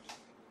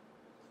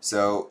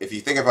 So if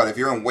you think about it, if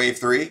you're in wave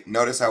 3,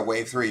 notice how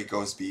wave 3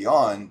 goes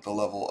beyond the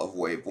level of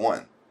wave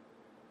 1.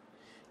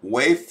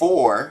 Wave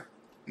 4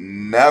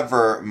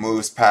 never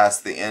moves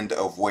past the end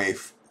of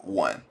wave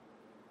 1.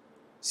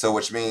 So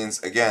which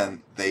means,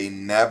 again, they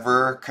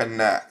never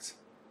connect.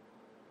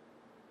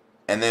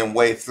 And then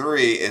wave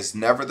 3 is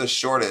never the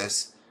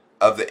shortest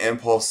of the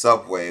impulse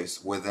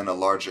subwaves within a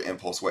larger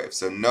impulse wave.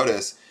 So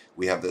notice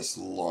we have this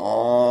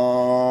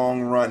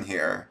long run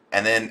here.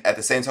 And then at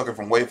the same token,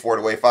 from wave 4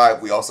 to wave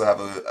 5, we also have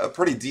a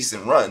pretty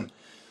decent run.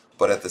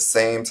 But at the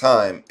same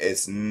time,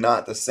 it's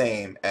not the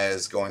same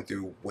as going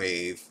through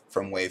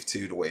from wave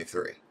 2 to wave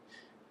 3.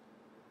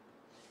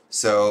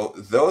 So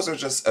those are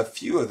just a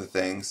few of the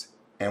things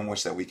in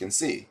which that we can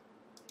see.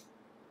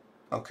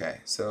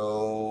 Okay,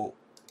 so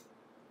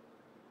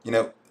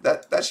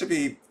that should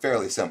be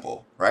fairly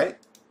simple, right?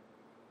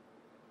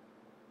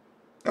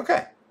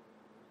 Okay.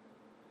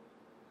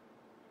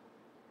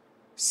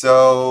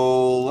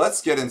 So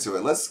let's get into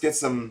it. Let's get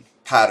some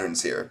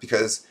patterns here,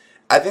 because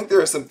I think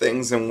there are some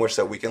things in which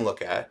that we can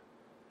look at.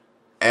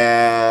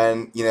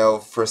 And,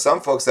 for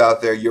some folks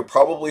out there, you're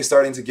probably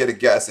starting to get a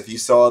guess. If you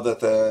saw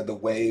that the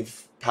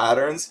wave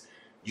patterns,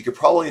 you could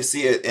probably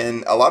see it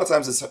in, a lot of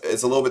times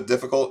it's a little bit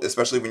difficult,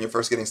 especially when you're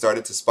first getting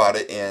started, to spot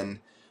it in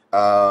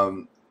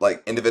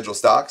like individual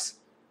stocks.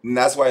 And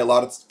that's why a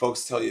lot of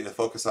folks tell you to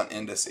focus on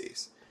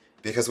indices.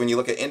 Because when you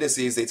look at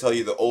indices, they tell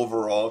you the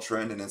overall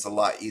trend and it's a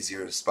lot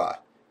easier to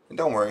spot. And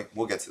don't worry,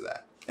 we'll get to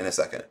that in a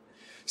second.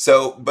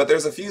 So, but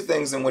there's a few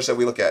things in which that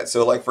we look at.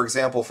 So like for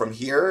example, from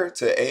here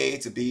to A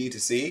to B to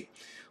C,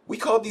 we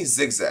call these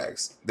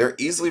zigzags. They're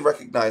easily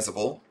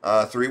recognizable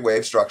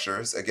three-wave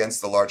structures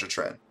against the larger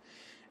trend.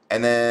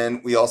 And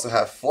then we also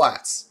have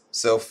flats.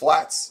 So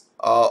flats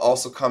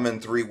also come in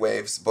three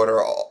waves, but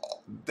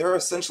they're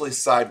essentially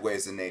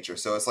sideways in nature.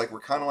 So it's like we're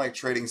kind of like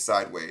trading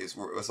sideways.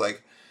 It's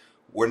like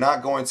we're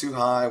not going too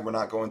high, we're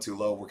not going too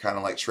low. We're kind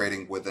of like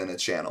trading within a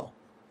channel.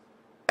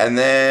 And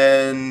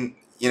then,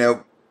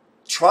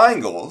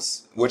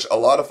 triangles, which a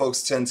lot of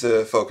folks tend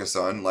to focus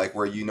on, like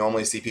where you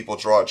normally see people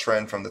draw a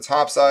trend from the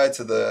top side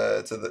to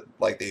the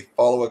like they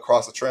follow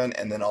across the trend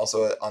and then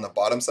also on the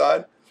bottom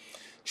side.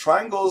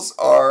 Triangles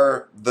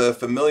are the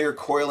familiar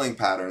coiling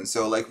pattern.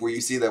 So like where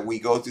you see that we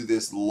go through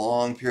this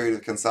long period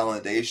of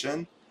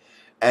consolidation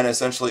and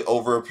essentially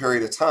over a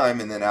period of time,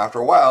 and then after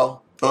a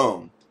while,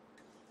 boom,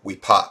 we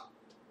pop.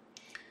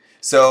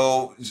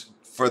 So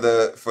for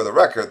the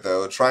record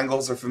though,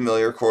 triangles are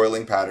familiar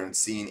coiling patterns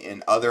seen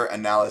in other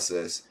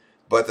analysis,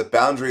 but the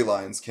boundary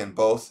lines can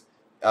both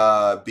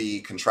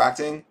be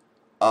contracting,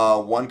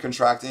 one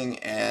contracting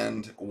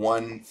and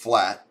one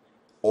flat,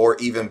 or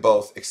even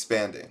both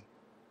expanding.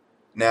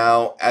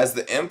 Now, as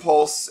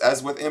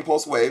with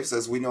impulse waves,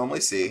 as we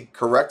normally see,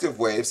 corrective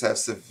waves have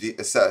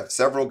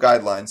several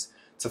guidelines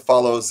to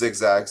follow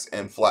zigzags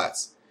and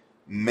flats.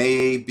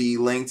 May be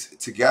linked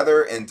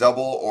together in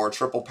double or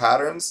triple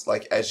patterns,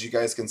 like as you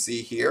guys can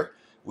see here.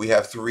 We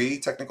have three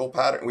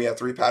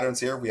patterns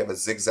here. We have a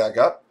zigzag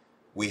up,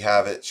 we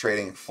have it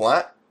trading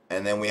flat,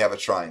 and then we have a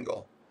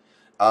triangle.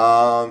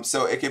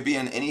 So it could be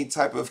in any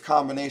type of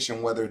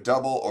combination, whether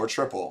double or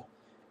triple.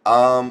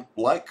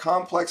 Like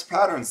complex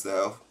patterns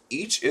though,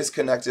 each is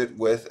connected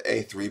with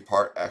a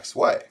three-part X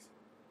wave.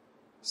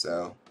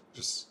 So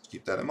just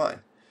keep that in mind.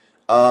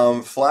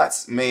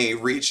 Flats may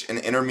reach an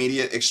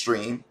intermediate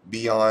extreme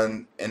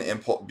beyond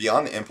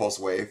the impulse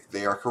wave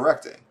they are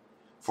correcting.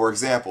 For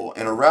example,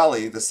 in a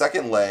rally, the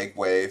second leg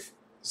wave,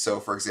 so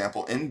for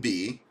example in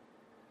B,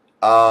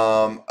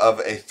 of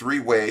a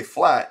three-wave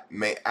flat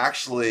may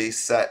actually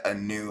set a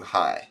new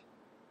high.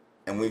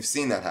 And we've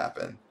seen that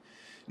happen.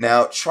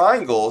 Now,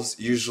 triangles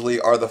usually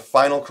are the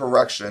final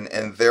correction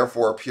and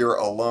therefore appear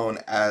alone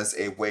as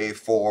a wave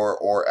 4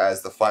 or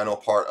as the final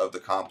part of the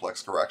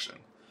complex correction.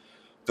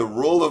 The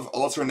rule of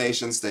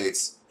alternation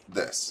states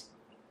this,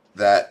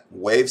 that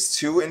waves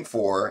 2 and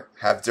 4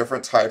 have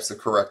different types of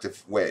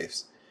corrective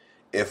waves.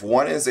 If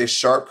one is a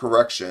sharp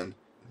correction,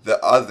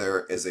 the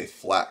other is a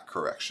flat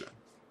correction.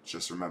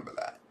 Just remember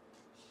that.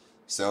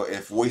 So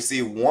if we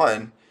see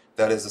one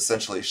that is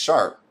essentially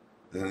sharp,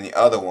 then the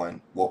other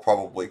one will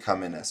probably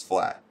come in as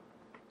flat.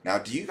 Now,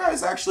 do you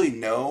guys actually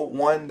know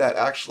one that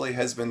actually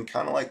has been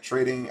kind of like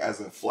trading as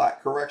a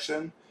flat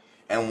correction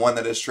and one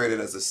that is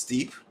traded as a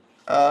steep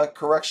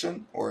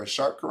correction or a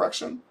sharp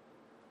correction?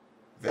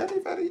 Very,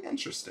 very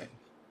interesting.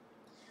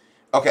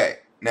 Okay,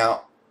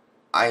 now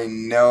I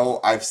know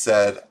I've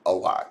said a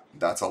lot.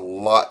 That's a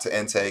lot to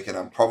intake, and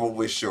I'm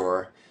probably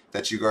sure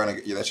that you're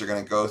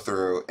gonna go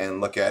through and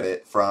look at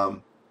it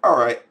from, all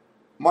right,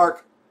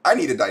 Mark, I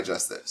need to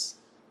digest this.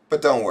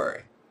 But don't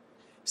worry.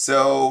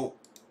 So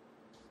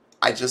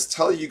I just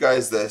tell you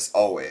guys this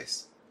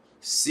always.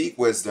 Seek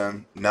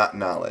wisdom, not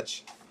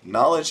knowledge.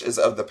 Knowledge is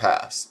of the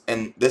past.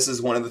 And this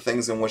is one of the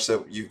things in which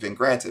that you've been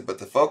granted. But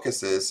the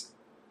focus is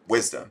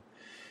wisdom.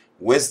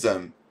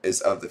 Wisdom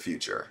is of the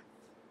future.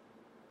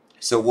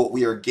 So what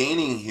we are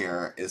gaining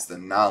here is the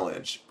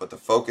knowledge. But the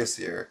focus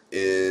here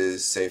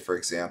is, say, for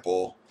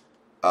example,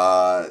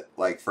 the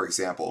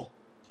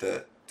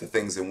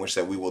things in which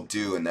that we will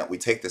do and that we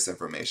take this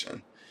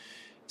information.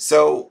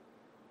 So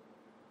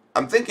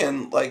I'm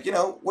thinking, like,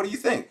 what do you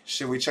think?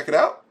 Should we check it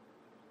out?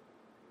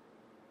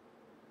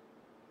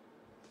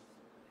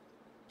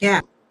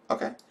 Yeah.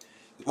 Okay.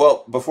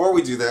 Well, before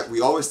we do that,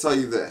 we always tell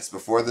you this,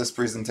 before this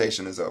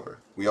presentation is over.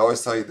 We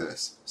always tell you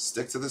this,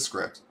 stick to the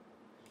script.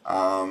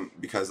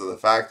 Because of the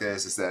fact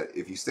is that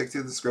if you stick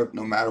to the script,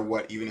 no matter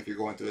what, even if you're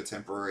going through a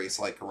temporary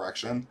slight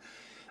correction,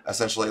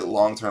 essentially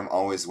long-term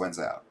always wins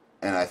out.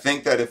 And I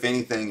think that if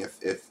anything,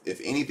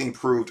 if anything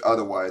proved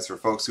otherwise for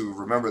folks who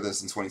remember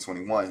this in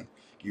 2021,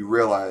 you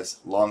realize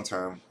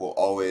long-term will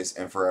always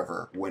and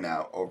forever win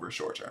out over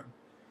short-term.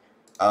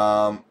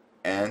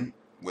 And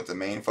with the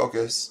main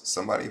focus,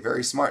 somebody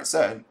very smart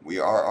said, we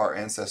are our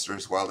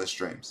ancestors' wildest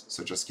dreams.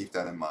 So just keep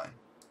that in mind.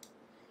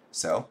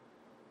 So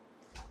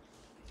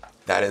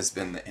that has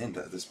been the end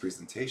of this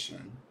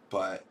presentation,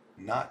 but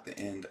not the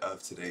end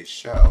of today's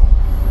show,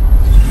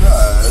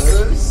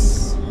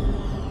 because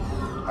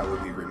I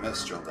would be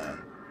remiss,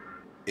 Jolene,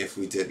 if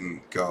we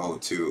didn't go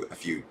to a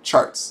few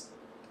charts.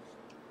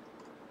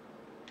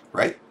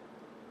 Right?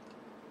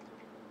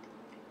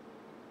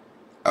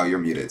 Oh, you're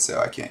muted, so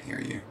I can't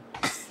hear you.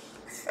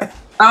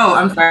 Oh,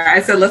 I'm sorry.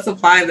 I said let's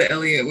apply the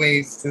Elliott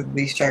waves to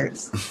these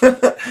charts.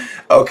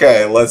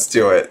 Okay, let's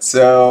do it.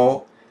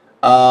 So,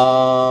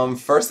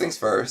 first things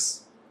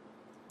first,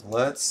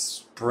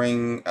 let's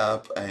bring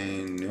up a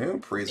new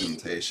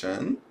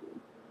presentation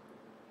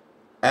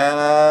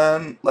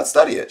and let's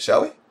study it,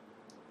 shall we?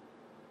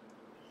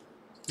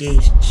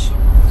 Yes.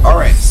 All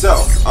right, so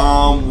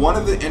one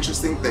of the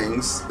interesting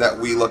things that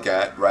we look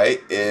at, right,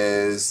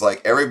 is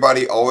like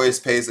everybody always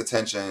pays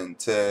attention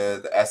to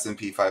the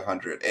S&P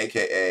 500,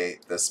 aka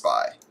the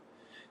SPY.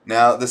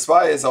 Now, the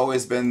SPY has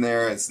always been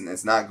there;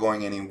 it's not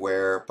going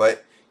anywhere.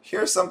 But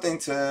here's something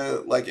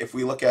to like if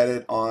we look at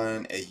it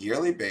on a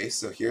yearly base.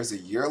 So here's a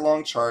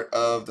year-long chart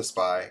of the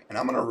SPY, and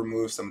I'm gonna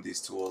remove some of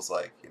these tools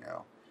like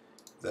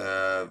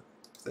the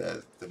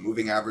the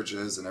moving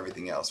averages and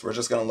everything else. We're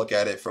just going to look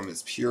at it from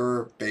its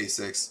pure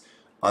basics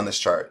on this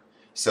chart.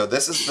 So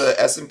this is the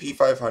S&P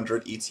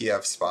 500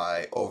 ETF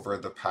SPY over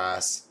the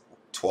past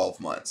 12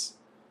 months.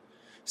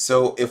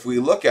 So if we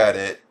look at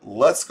it,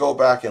 let's go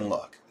back and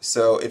look.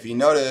 So if you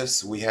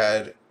notice, we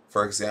had,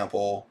 for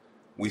example,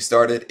 we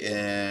started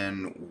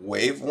in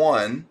wave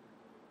 1.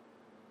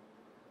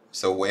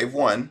 So wave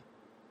 1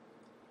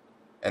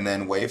 and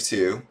then wave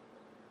 2.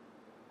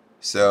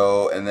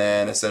 So, and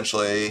then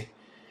essentially,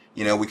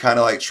 we kind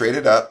of like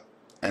traded up,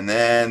 and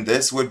then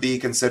this would be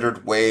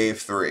considered wave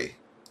 3.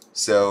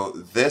 So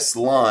this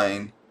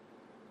line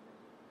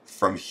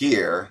from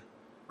here,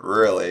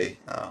 really,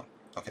 oh,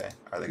 okay.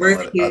 Are they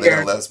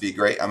gonna let us be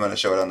great? I'm gonna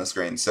show it on the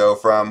screen. So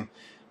from,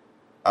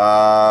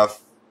 okay,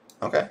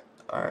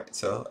 all right.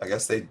 So I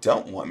guess they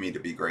don't want me to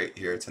be great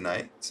here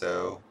tonight.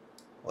 So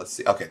let's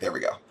see. Okay, there we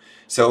go.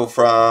 So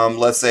from,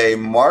 let's say,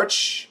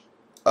 March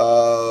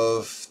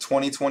of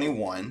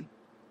 2021,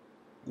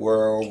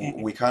 where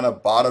we kind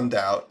of bottomed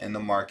out in the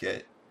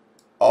market,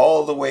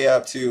 all the way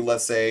up to,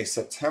 let's say,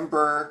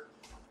 September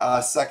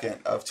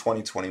 2nd of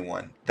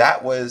 2021.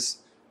 That was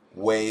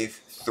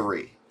wave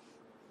 3.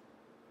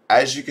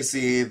 As you can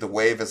see, the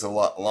wave is a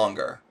lot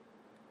longer.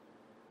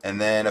 And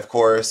then, of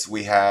course,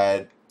 we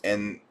had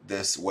in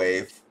this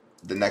wave,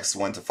 the next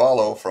one to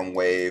follow from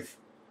that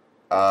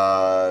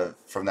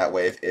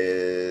wave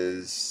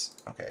is,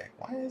 okay,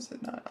 why is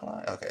it not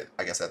aligned? Okay,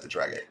 I guess I have to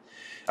drag it.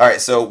 All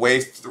right, so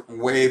wave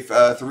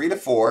 3 to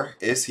 4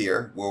 is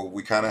here, where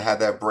we kind of had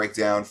that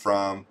breakdown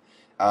from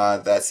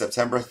that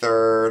September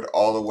 3rd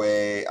all the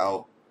way,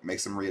 I'll make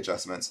some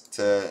readjustments,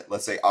 to,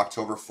 let's say,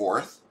 October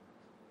 4th.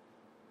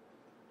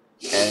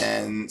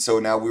 And so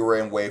now we were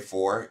in wave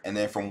 4, and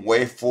then from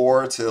wave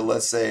 4 to,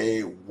 let's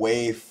say,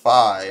 wave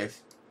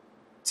 5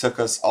 took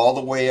us all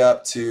the way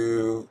up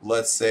to,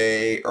 let's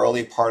say,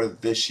 early part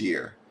of this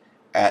year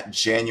at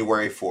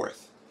January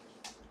 4th.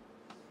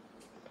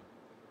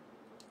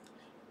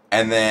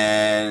 And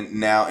then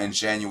now in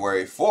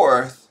January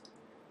 4th,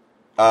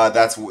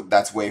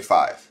 that's wave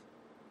 5.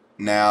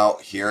 Now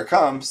here it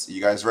comes.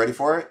 You guys ready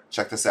for it?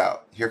 Check this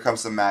out. Here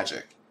comes some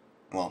magic.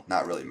 Well,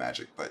 not really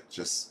magic, but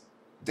just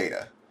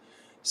data.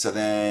 So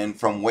then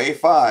from wave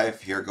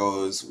 5, here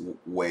goes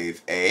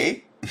wave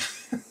A.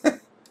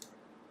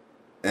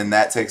 And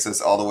that takes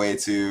us all the way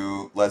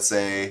to, let's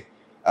say,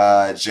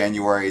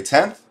 January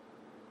 10th.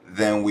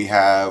 Then we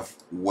have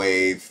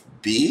wave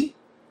B,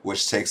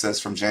 which takes us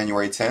from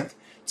January 10th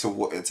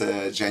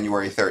to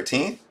January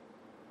 13th.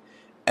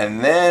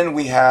 And then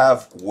we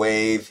have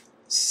wave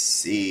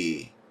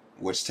C,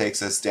 which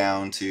takes us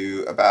down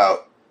to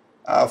about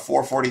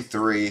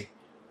 443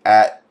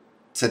 at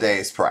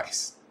today's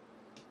price.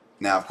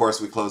 Now, of course,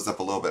 we closed up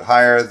a little bit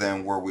higher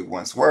than where we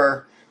once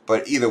were,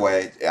 but either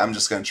way, I'm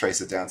just going to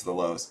trace it down to the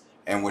lows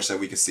in which that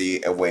we can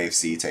see a wave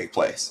C take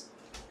place.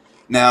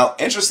 Now,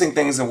 interesting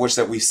things in which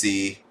that we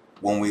see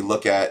when we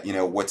look at,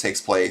 what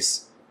takes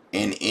place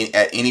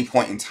at any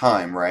point in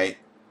time, right?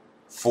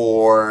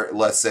 For,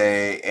 let's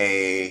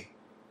say,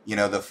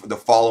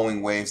 the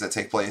following waves that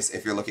take place,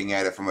 if you're looking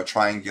at it from a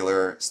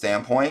triangular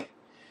standpoint,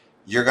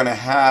 you're going to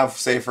have,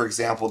 say, for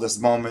example, this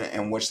moment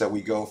in which that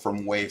we go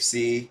from wave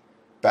C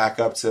back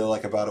up to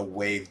like about a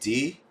wave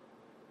D,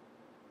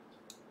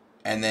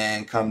 and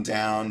then come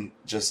down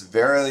just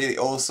very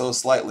so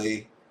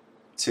slightly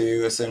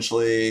to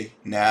essentially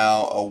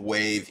now a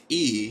wave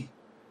E,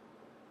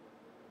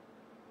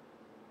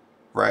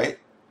 right?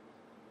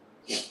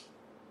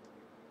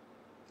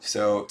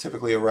 So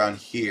typically around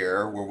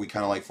here, where we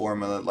kind of like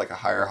form like a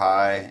higher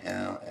high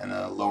and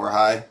a lower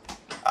high,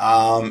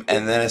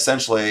 and then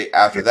essentially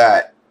after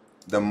that,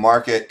 the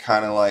market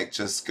kind of like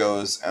just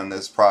goes on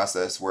this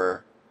process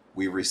where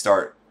we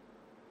restart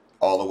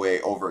all the way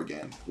over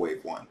again,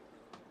 wave 1.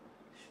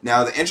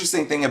 Now, the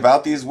interesting thing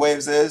about these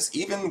waves is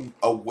even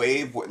a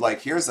wave,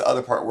 like here's the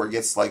other part where it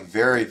gets like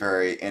very,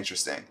 very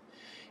interesting.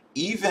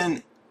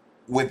 Even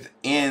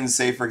within,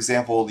 say, for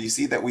example, you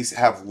see that we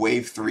have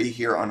wave 3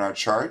 here on our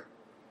chart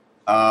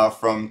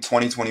from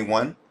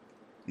 2021.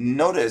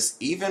 Notice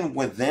even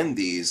within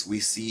these, we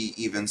see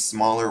even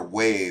smaller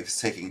waves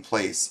taking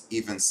place,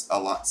 even a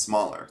lot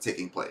smaller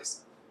taking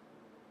place.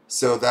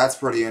 So that's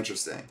pretty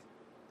interesting.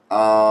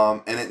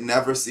 And it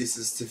never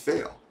ceases to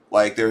fail.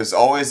 Like there's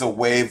always a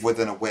wave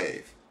within a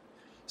wave.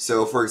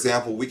 So for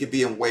example, we could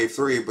be in wave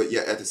 3, but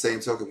yet at the same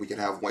token, we can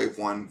have wave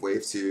 1,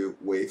 wave 2,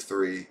 wave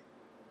 3,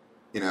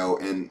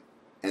 and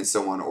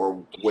so on,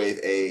 or wave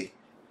A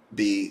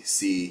B,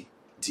 C,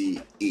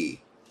 D, E.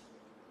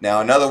 Now,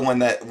 another one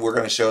that we're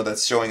going to show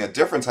that's showing a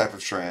different type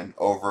of trend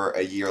over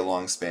a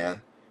year-long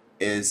span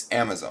is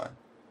Amazon.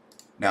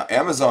 Now,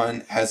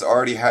 Amazon has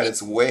already had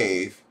its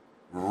wave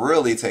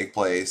really take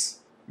place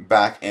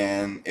back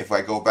in, if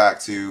I go back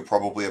to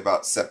probably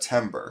about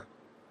September.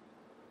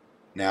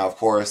 Now, of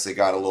course, it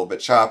got a little bit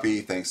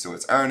choppy thanks to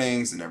its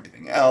earnings and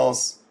everything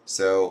else.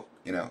 So,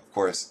 of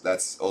course,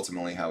 that's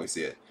ultimately how we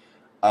see it.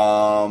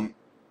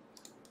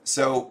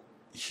 So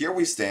here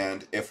we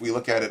stand. If we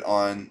look at it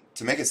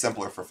to make it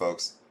simpler for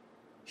folks,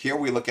 here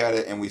we look at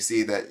it and we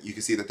see that you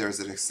can see that there's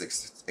an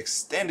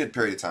extended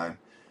period of time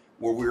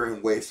where we were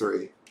in wave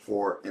 3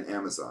 for an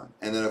Amazon.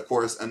 And then, of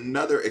course,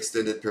 another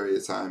extended period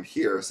of time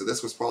here. So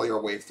this was probably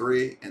our wave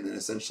 3. And then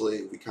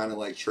essentially we kind of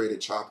like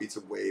traded choppy to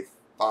wave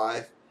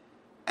 5.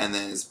 And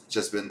then it's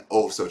just been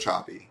oh so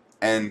choppy.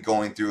 And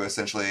going through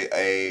essentially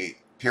a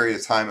period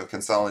of time of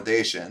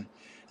consolidation.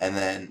 And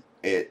then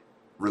it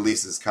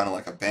releases kind of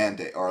like a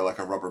band-aid or like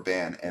a rubber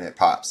band and it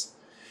pops.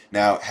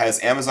 Now,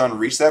 has Amazon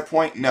reached that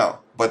point? No.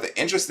 But the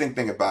interesting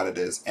thing about it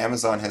is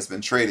Amazon has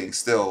been trading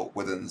still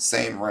within the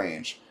same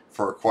range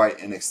for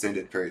quite an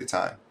extended period of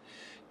time.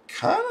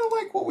 Kind of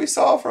like what we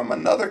saw from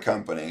another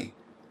company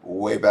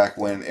way back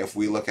when, if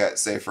we look at,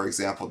 say, for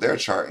example, their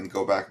chart and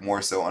go back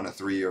more so on a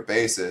 3-year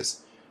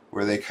basis,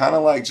 where they kind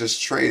of like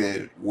just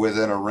traded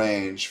within a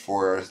range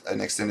for an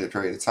extended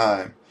period of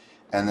time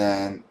and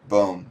then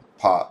boom,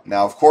 pop.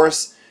 Now, of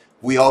course,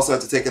 we also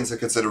have to take into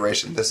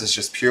consideration this is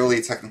just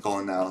purely technical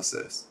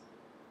analysis.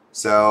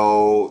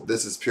 So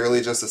this is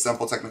purely just a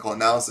simple technical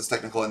analysis.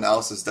 Technical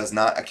analysis does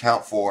not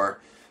account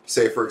for,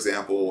 say, for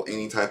example,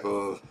 any type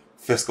of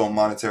fiscal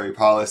monetary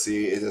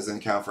policy. It doesn't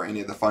account for any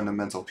of the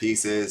fundamental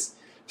pieces.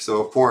 So,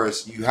 of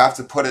course, you have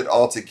to put it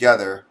all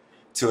together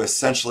to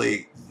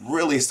essentially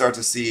really start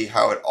to see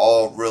how it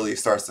all really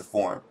starts to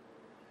form.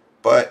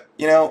 But,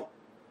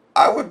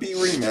 I would be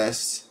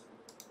remiss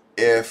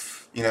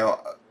if,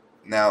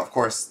 now, of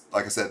course,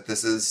 like I said,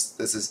 this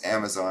is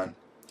Amazon.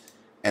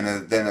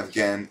 And then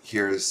again,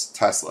 here's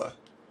Tesla.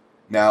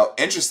 Now,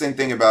 interesting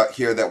thing about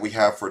here that we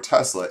have for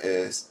Tesla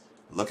is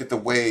look at the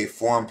wave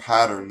form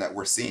pattern that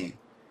we're seeing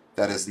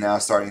that is now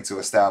starting to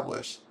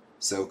establish.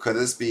 So could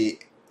this be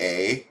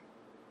A,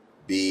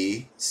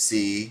 B,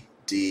 C,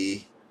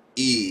 D,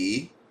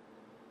 E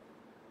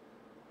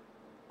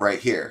right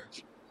here?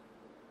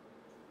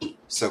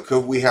 So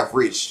could we have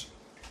reached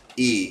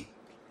E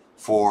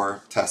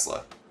for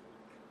Tesla?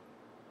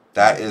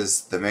 That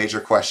is the major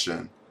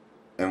question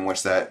in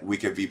which that we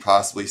could be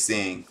possibly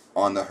seeing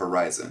on the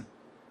horizon.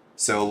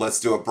 So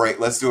let's do a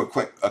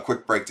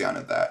quick breakdown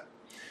of that.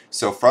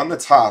 So from the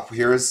top,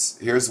 here's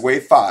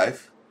wave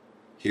 5,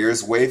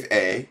 here's wave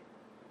A,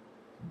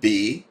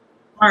 B.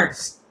 Mark,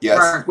 yes.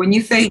 Mark, when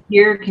you say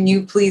here, can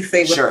you please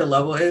say what the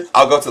level is?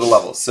 I'll go to the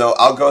level. So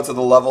I'll go to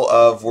the level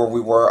of where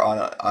we were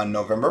on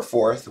November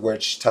 4th,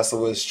 which Tesla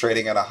was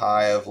trading at a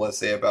high of, let's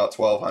say, about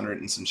 1,200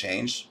 and some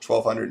change,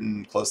 1,200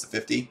 and close to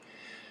 50.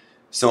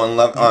 So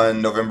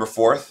on November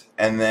 4th,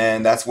 and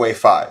then that's wave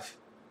 5.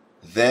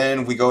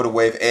 Then we go to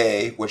wave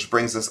A, which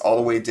brings us all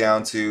the way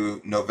down to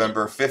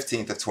November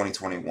 15th of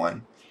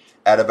 2021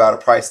 at about a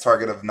price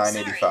target of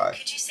 $985. Sorry,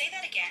 could you say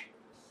that again?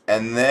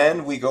 And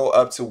then we go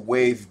up to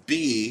wave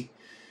B,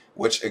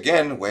 which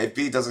again, wave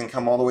B doesn't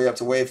come all the way up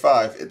to wave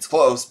 5. It's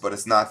close, but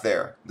it's not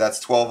there.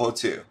 That's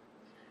 1202.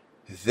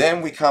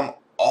 Then we come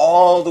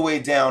all the way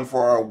down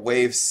for our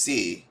wave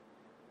C,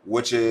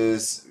 which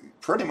is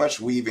pretty much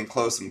we even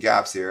close some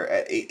gaps here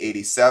at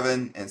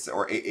 887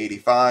 or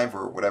 885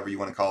 or whatever you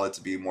want to call it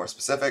to be more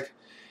specific.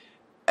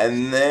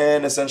 And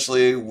then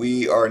essentially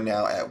we are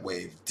now at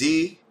wave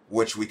D,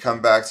 which we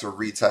come back to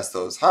retest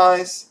those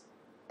highs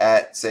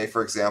at, say,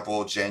 for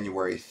example,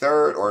 January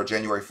 3rd or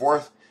January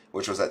 4th,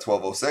 which was at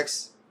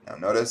 1206. Now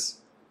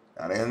notice,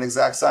 not an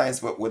exact science,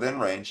 but within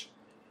range.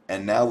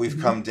 And now we've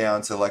come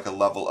down to like a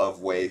level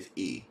of wave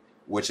E,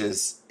 which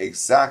is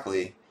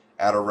exactly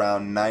at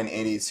around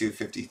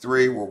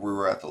 982.53 where we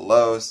were at the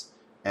lows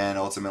and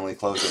ultimately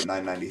closed at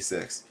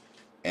 996.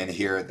 And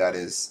here that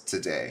is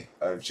today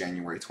of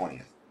January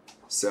 20th.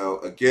 So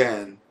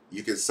again,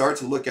 you can start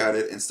to look at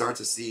it and start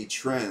to see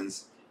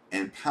trends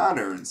and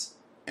patterns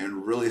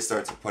and really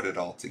start to put it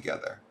all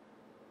together.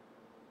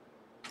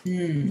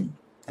 And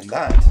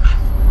that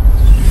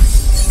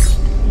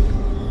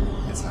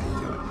is how you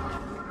do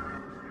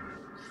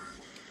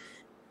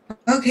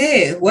it.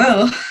 Okay,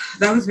 well,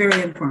 that was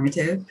very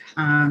informative.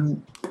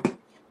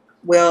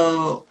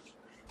 Well,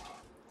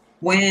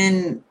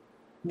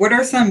 what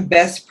are some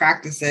best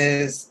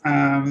practices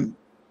when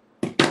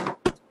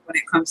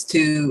it comes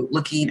to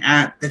looking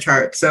at the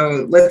chart?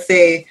 So let's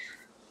say,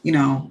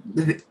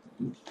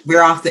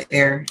 we're off the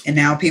air and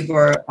now people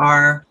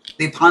are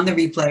they pawn the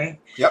replay.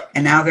 Yep.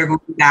 And now they're going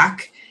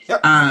back.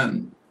 Yep.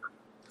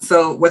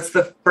 So what's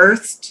the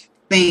first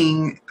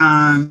thing,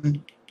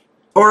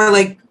 or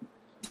like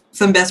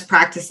some best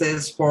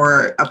practices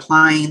for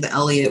applying the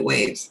Elliott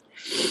waves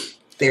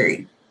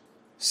theory?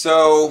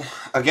 So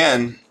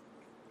again,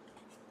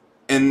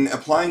 in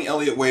applying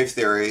Elliott wave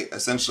theory,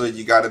 essentially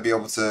you got to be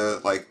able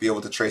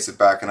to trace it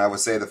back. And I would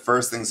say the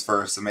first things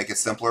first, to make it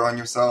simpler on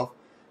yourself,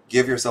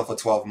 give yourself a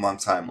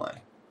 12-month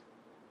timeline.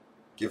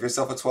 Give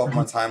yourself a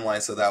 12-month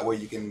timeline, so that way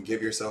you can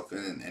give yourself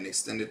an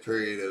extended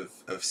period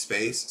of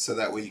space, so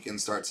that way you can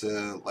start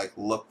to like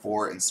look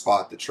for and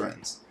spot the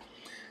trends.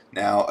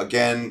 Now,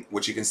 again,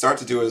 what you can start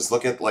to do is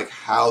look at like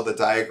how the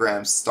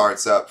diagram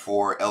starts up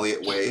for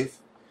Elliott wave,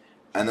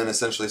 and then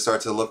essentially start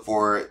to look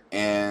for it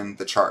in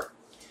the chart.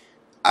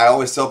 I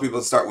always tell people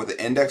to start with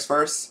the index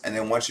first, and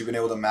then once you've been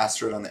able to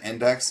master it on the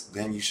index,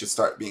 then you should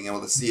start being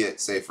able to see it,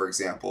 say for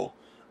example,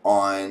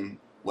 on,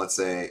 let's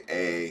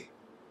say,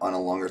 on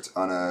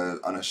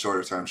a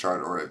shorter term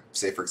chart, or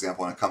say for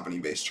example on a company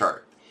based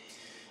chart.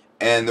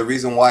 And the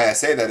reason why I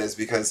say that is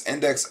because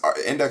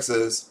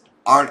indexes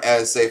aren't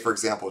as, say for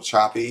example,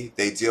 choppy.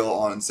 They deal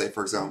on, say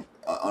for example,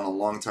 on a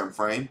long term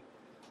frame.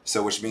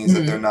 So which means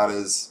that they're not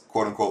as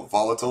quote unquote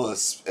volatile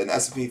as an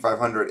S&P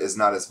 500 is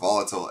not as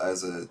volatile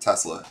as a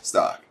Tesla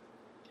stock.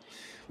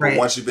 But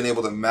once you've been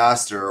able to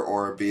master,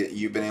 or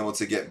you've been able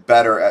to get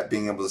better at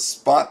being able to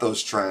spot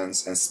those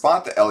trends and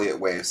spot the Elliott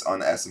waves on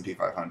the S&P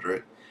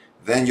 500,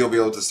 then you'll be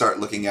able to start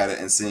looking at it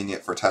and seeing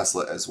it for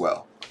Tesla as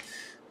well.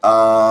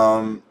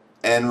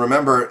 And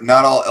remember,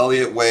 not all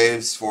Elliott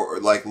waves are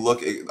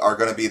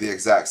going to be the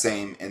exact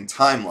same in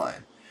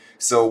timeline.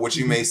 So what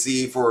you may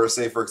see for,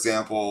 say for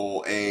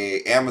example,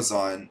 a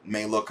Amazon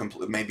may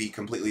be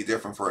completely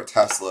different for a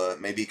Tesla,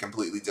 may be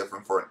completely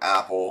different for an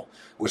Apple,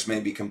 which may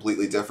be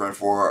completely different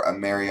for a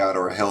Marriott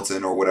or a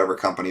Hilton or whatever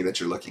company that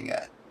you're looking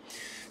at.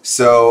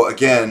 So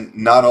again,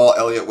 not all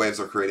Elliott waves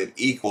are created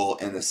equal,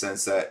 in the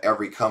sense that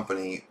every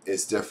company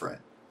is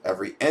different.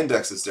 Every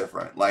index is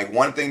different. Like,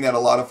 one thing that a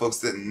lot of folks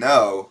didn't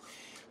know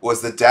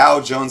was the Dow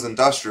Jones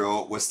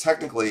Industrial was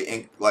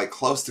technically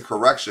close to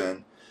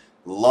correction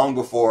long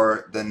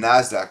before the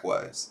NASDAQ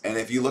was. And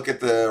if you look at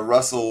the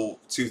Russell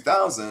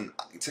 2000,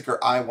 ticker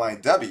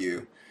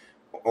IYW,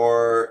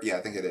 or yeah,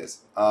 I think it is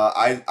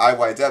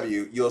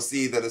IYW, you'll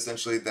see that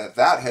essentially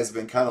that has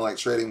been kind of like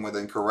trading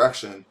within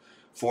correction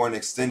for an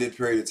extended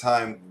period of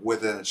time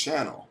within a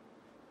channel.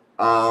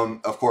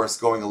 Of course,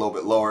 going a little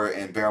bit lower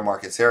in bear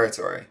market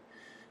territory.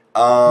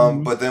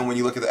 But then when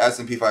you look at the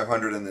S&P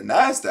 500 and the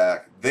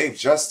NASDAQ, they've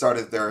just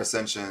started their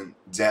ascension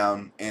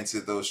down into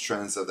those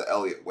trends of the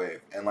Elliott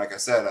wave. And like I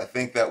said, I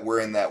think that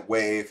we're in that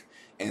wave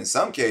in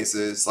some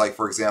cases. Like,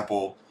 for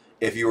example,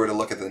 if you were to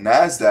look at the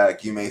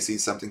NASDAQ, you may see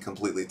something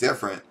completely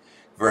different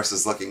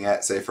versus looking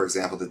at, say, for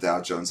example, the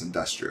Dow Jones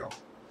Industrial.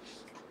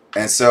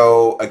 And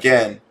so,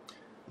 again,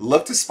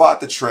 look to spot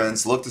the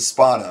trends, look to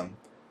spot them,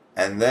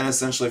 and then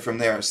essentially from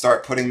there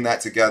start putting that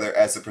together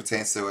as it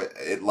pertains to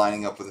it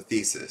lining up with a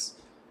thesis.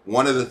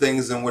 One of the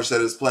things in which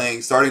that is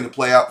starting to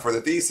play out for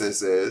the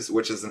thesis is,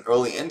 which is an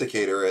early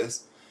indicator,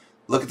 is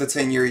look at the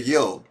 10-year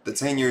yield. The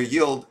 10-year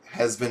yield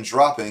has been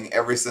dropping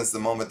ever since the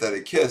moment that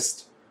it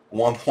kissed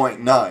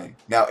 1.9.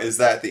 Now, is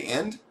that the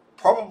end?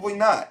 Probably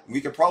not.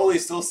 We could probably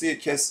still see it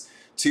kiss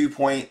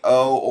 2.0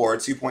 or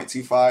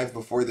 2.25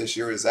 before this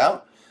year is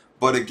out.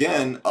 But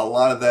again, a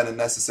lot of that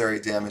unnecessary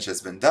damage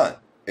has been done.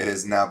 It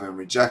has now been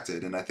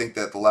rejected. And I think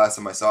that the last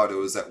time I saw it, it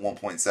was at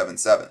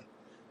 1.77.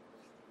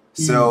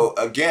 So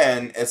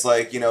again, it's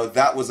like,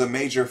 that was a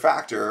major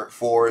factor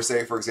for,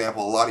 say, for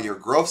example, a lot of your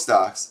growth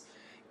stocks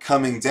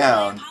coming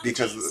down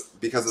because of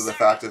the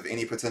fact of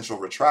any potential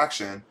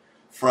retraction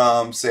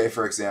from, say,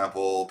 for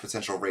example,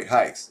 potential rate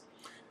hikes.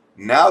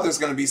 Now there's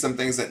going to be some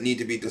things that need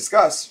to be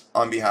discussed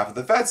on behalf of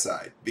the Fed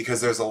side, because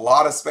there's a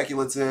lot of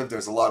speculative,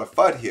 there's a lot of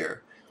FUD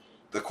here.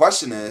 The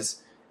question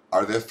is,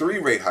 are there 3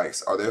 rate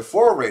hikes? Are there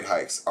 4 rate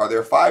hikes? Are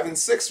there 5 and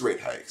 6 rate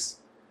hikes?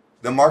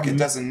 The market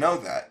doesn't know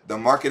that. The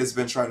market has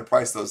been trying to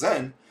price those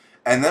in.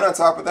 And then on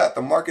top of that,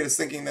 the market is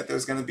thinking that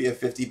there's going to be a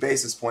 50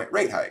 basis point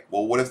rate hike.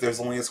 Well, what if there's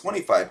only a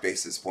 25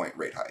 basis point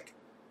rate hike?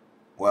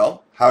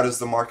 Well, how does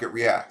the market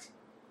react?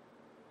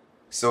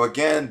 So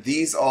again,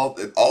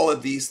 all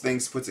of these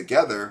things put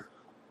together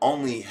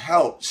only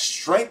help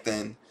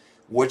strengthen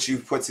what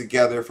you've put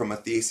together from a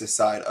thesis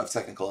side of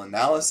technical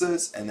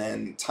analysis, and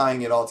then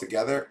tying it all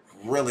together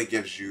really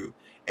gives you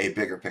a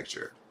bigger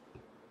picture.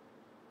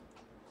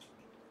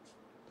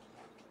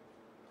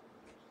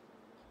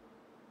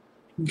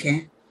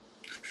 Okay.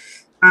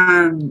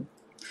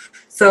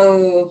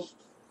 So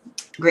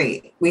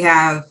great. We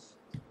have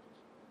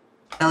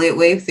Elliott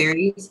wave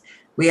theories.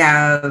 We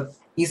have,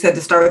 you said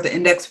to start with the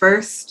index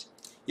first.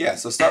 Yeah,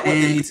 so start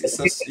with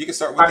so you can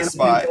start with the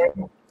SPY.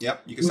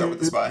 Yep, you can start with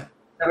the SPY.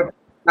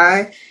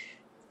 SPY.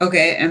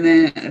 Okay, and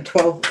then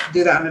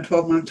do that on a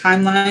 12-month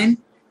timeline.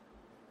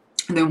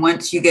 And then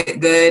once you get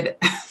good,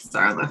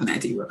 sorry, I'm laughing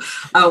at you.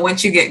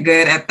 Once you get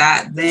good at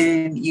that,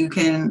 then you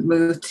can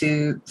move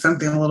to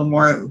something a little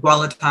more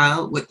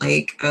volatile with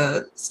like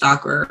a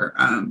stock or,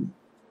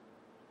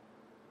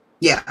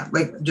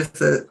 like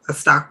just a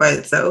stock by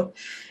itself.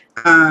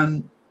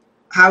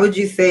 How would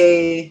you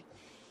say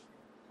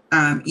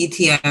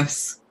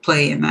ETFs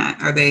play in that?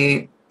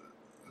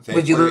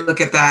 Would you look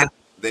at that?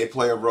 They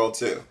play a role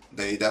too.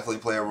 They definitely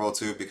play a role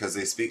too because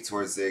they speak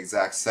towards the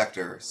exact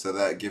sector, so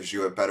that gives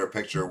you a better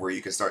picture where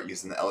you can start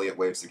using the Elliott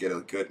waves to get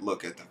a good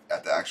look at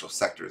the actual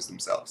sectors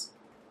themselves.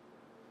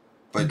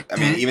 But I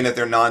mean, Okay. even if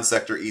they're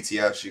non-sector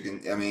ETFs, you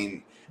can. I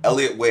mean,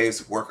 Elliott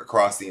waves work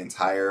across the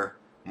entire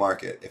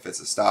market. If it's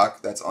a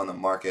stock that's on the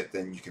market,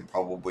 then you can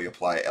probably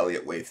apply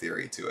Elliott wave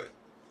theory to it.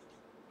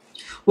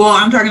 Well,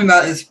 I'm talking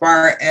about as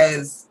far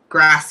as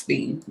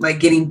grasping, like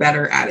getting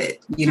better at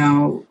it, you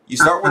know. You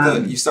start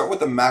with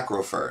the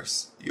macro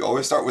first. You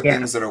always start with Yeah.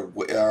 things that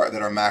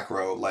are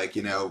macro, like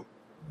you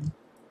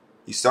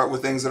start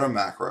with things that are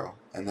macro,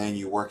 and then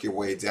you work your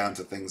way down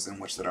to things in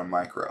which that are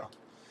micro.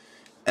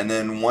 And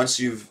then once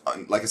you've,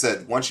 like I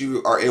said, once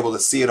you are able to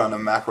see it on a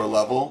macro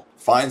level,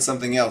 find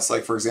something else.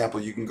 Like for example,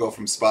 you can go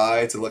from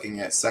SPY to looking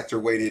at sector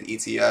weighted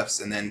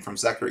ETFs, and then from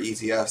sector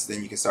ETFs,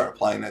 then you can start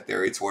applying that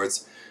theory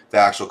towards the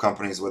actual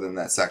companies within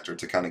that sector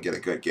to kind of get a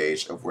good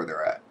gauge of where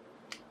they're at.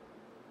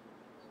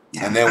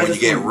 And Yeah. then I when you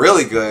just get want.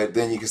 really good,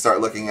 then you can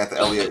start looking at the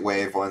Elliott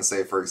wave on,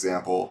 say, for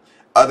example,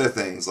 other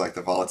things like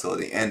the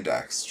volatility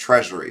index,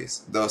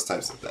 treasuries, those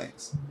types of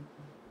things.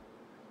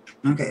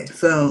 Okay,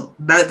 so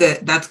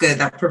that's good.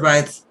 That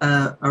provides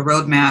a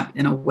roadmap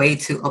and a way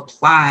to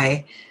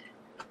apply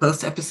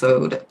post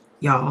episode,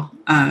 y'all.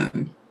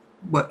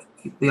 What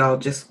we all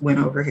just went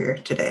over here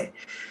today.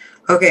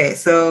 Okay,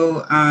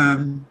 so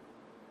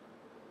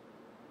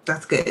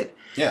that's good.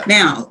 Yeah.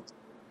 Now,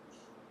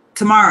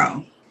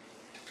 tomorrow.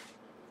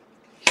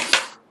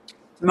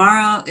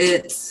 Tomorrow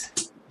it's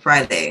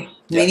Friday.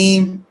 Yes.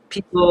 Many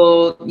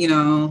people, you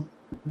know,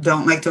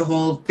 don't like to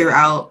hold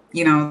throughout,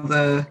 you know,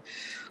 the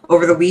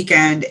over the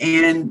weekend,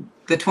 and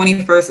the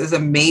 21st is a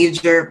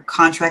major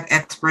contract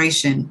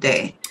expiration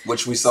day.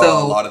 Which we saw a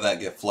So, lot of that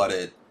get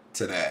flooded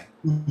today.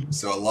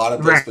 So a lot of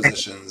those right.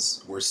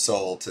 positions were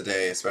sold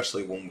today,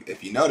 especially when,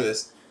 if you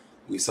notice,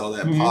 we saw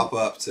that Mhm. pop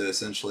up to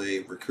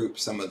essentially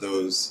recoups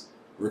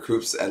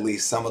at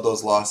least some of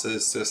those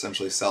losses to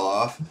essentially sell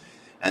off.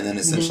 And then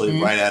essentially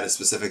Mhm. right at a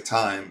specific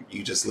time,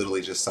 you just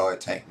literally just saw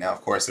it tank. Now,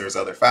 of course, there's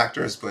other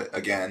factors, but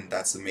again,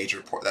 that's a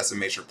major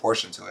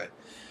portion to it.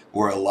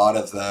 Where a lot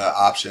of the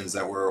options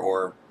that were,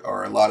 or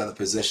a lot of the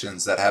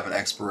positions that have an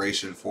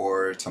expiration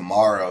for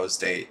tomorrow's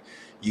date,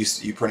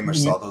 you pretty much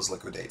Mhm. saw those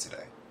liquidate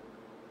today.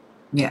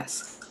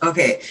 Yes.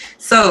 Okay.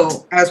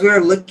 So as we're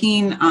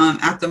looking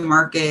at the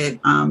market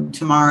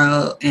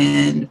tomorrow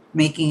and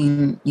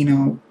making, you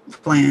know,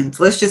 plans,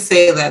 let's just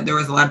say that there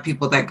was a lot of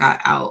people that got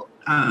out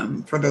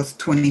for those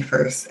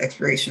 21st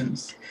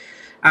expirations.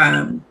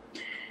 Um,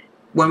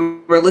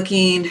 when we're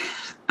looking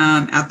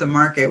at the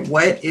market,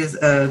 what is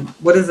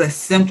a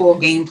simple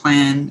game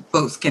plan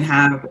folks can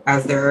have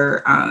as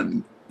they're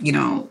you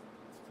know,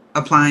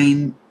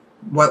 applying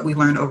what we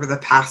learned over the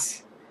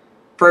past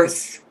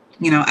first,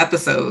 you know,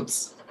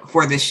 episodes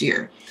for this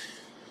year?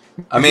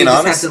 I If we mean,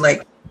 just have to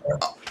like.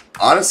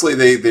 honestly,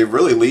 they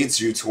really leads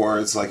you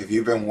towards, like, if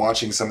you've been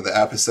watching some of the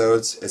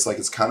episodes, it's like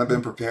it's kind of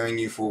been preparing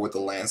you for what the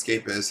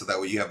landscape is, so that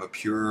way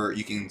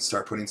you can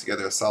start putting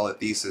together a solid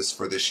thesis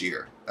for this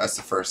year. That's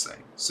the first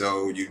thing.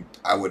 So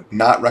I would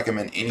not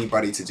recommend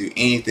anybody to do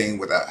anything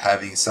without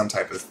having some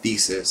type of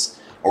thesis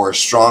or a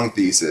strong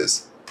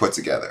thesis put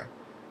together.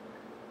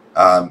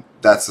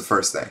 That's the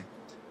first thing.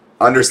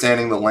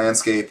 Understanding the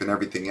landscape and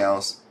everything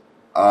else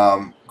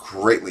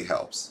greatly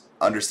helps.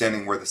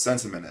 Understanding where the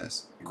sentiment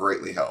is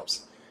greatly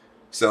helps.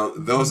 So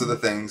those are the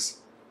things,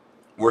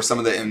 were some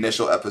of the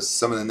initial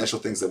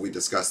things that we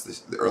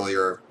discussed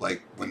earlier,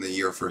 like when the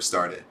year first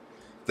started.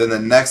 Then the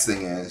next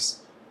thing is,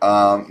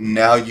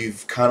 now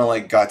you've kind of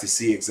like got to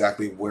see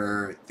exactly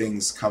where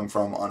things come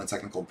from on a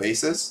technical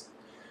basis,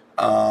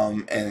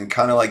 and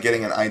kind of like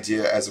getting an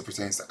idea as it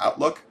pertains to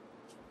outlook.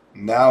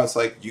 Now it's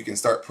like you can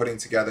start putting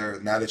together,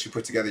 now that you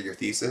put together your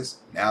thesis,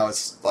 now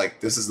it's like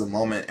this is the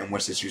moment in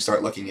which that you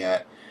start looking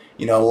at,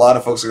 a lot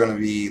of folks are going to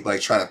be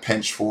like trying to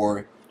pinch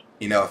for,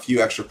 a few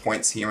extra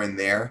points here and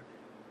there,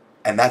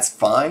 and that's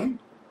fine.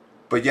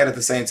 But yet at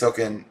the same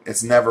token,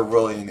 it's never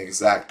really an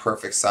exact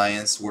perfect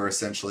science where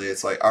essentially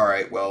it's like, all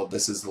right, well,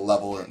 this is the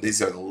level, and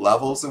these are the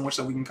levels in which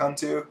that we can come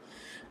to.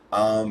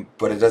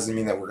 But it doesn't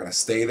mean that we're going to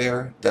stay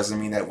there. Doesn't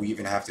mean that we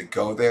even have to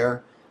go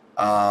there.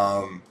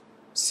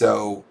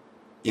 So,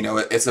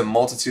 it's a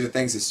multitude of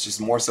things. It's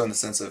just more so in the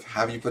sense of,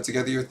 have you put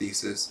together your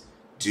thesis?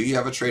 Do you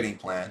have a trading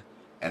plan?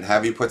 And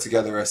have you put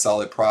together a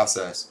solid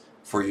process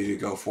for you to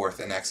go forth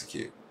and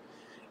execute?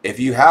 If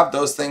you have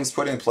those things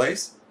put in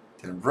place,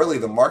 then really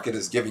the market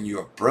is giving you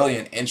a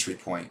brilliant entry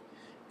point,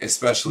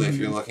 especially if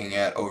you're Mhm. looking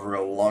at over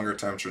a longer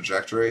term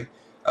trajectory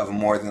of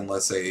more than,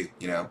 let's say,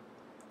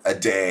 a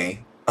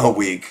day, a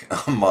week,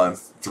 a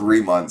month,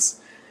 3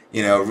 months,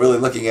 really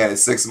looking at it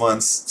 6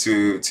 months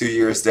to 2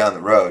 years down the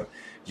road,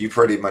 you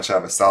pretty much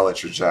have a solid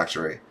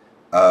trajectory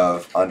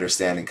of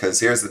understanding. Because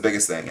here's the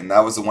biggest thing, and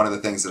that was one of the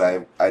things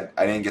that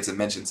I didn't get to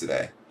mention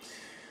today.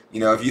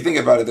 If you think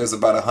about it, there's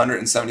about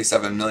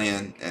 177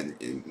 million, and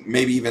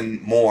maybe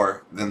even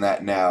more than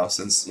that now,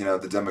 since the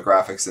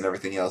demographics and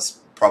everything else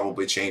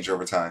probably change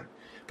over time.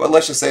 But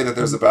let's just say that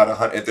there's about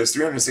 100, if there's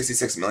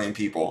 366 million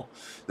people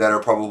that are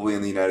probably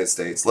in the United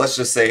States, let's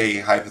just say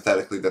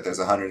hypothetically that there's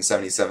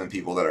 177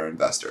 people that are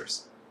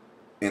investors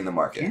in the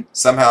market. Okay.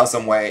 Somehow,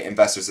 some way,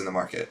 investors in the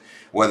market.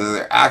 Whether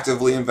they're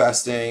actively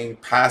investing,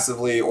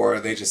 passively, or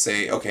they just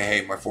say, okay,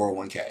 hey, my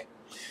 401k.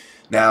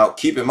 Now,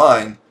 keep in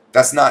mind,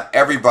 that's not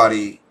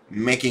everybody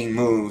making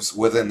moves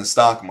within the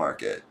stock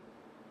market.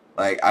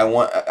 Like, I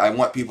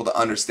want people to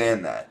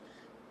understand that.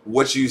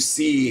 What you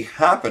see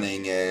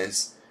happening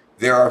is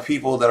there are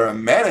people that are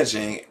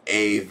managing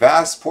a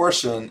vast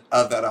portion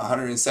of that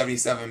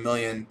 177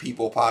 million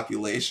people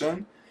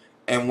population,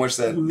 in which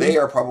that they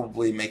are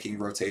probably making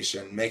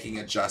rotation, making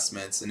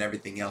adjustments and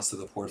everything else to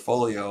the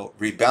portfolio,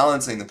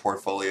 rebalancing the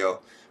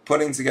portfolio,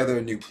 putting together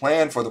a new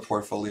plan for the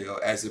portfolio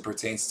as it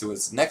pertains to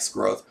its next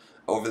growth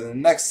over the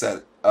next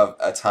set of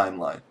a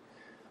timeline.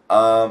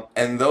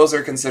 And those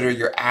are considered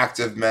your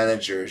active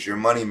managers, your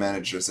money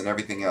managers, and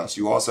everything else.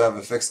 You also have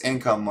a fixed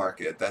income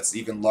market that's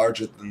even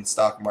larger than the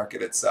stock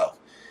market itself.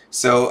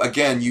 So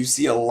again, you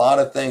see a lot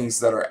of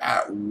things that are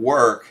at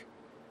work,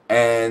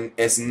 and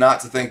it's not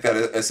to think that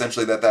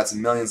essentially that's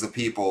millions of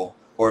people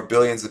or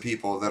billions of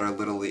people that are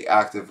literally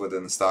active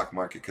within the stock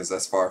market, because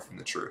that's far from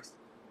the truth.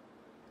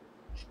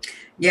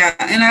 Yeah,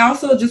 and I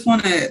also just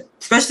want to,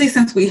 especially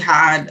since we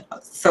had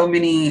so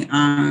many,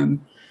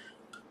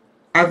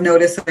 I've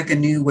noticed like a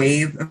new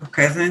wave of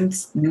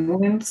cousins, new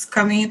ones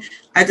coming.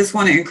 I just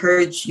want to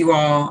encourage you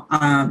all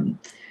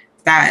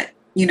that,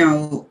 you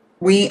know,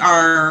 we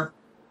are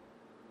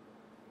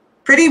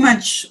pretty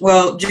much,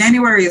 well,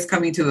 January is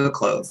coming to a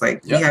close.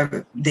 Like we have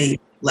a date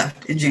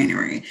left in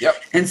January.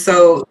 And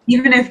so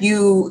even if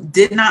you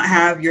did not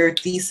have your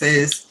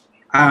thesis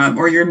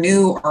or you're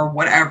new or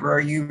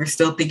whatever, you were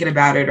still thinking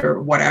about it or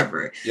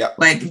whatever.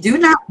 Like, do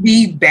not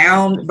be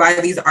bound by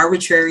these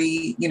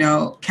arbitrary, you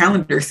know,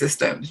 calendar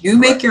systems. You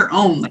make your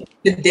own. Like,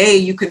 today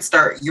you can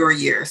start your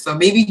year. So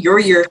maybe your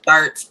year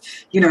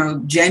starts, you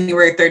know,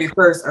 January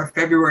 31st or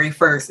February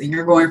 1st, and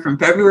you're going from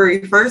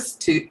February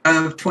 1st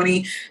of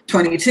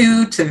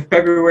 2022 to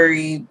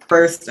February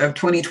 1st of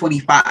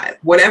 2025,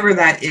 whatever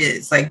that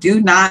is. Like, do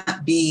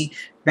not be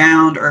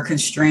bound or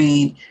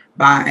constrained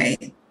by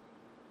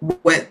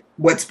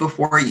what's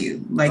before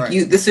you. Like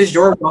this is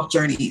your wealth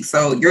journey.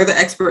 So you're the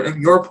expert of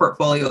your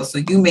portfolio. So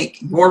you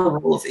make your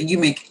rules and you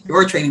make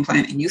your trading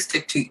plan and you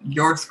stick to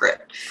your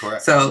script.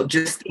 So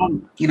just,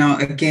 you know,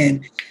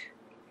 again,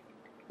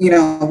 you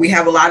know, we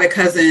have a lot of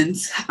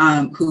cousins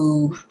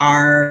who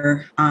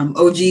are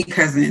OG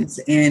cousins.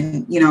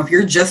 And, you know, if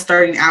you're just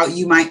starting out,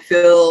 you might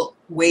feel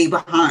way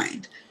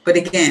behind. But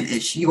again,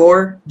 it's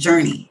your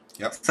journey.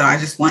 So I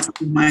just want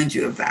to remind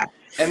you of that.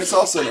 And it's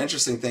also an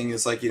interesting thing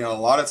is like, you know, a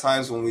lot of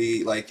times when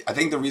we like, I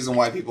think the reason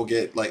why people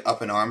get like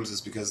up in arms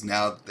is because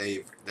now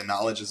the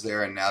knowledge is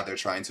there and now they're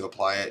trying to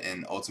apply it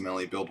and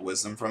ultimately build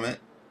wisdom from it.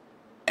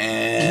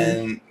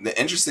 And the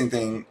interesting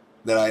thing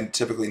that I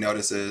typically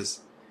notice is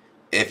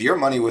if your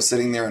money was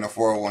sitting there in a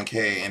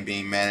 401k and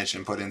being managed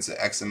and put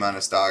into X amount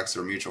of stocks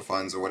or mutual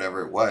funds or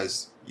whatever it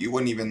was, you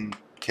wouldn't even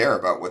care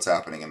about what's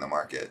happening in the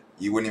market.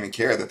 You wouldn't even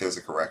care that there's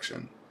a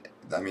correction.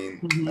 I mean,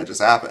 that just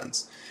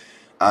happens.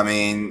 I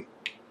mean,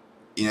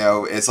 you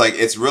know, it's like,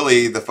 it's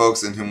really the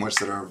folks in whom which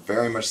that are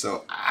very much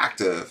so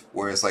active,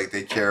 where it's like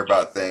they care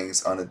about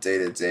things on a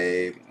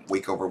day-to-day,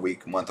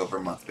 week-over-week,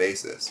 month-over-month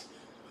basis.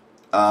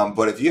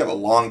 But if you have a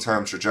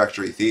long-term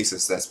trajectory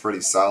thesis that's pretty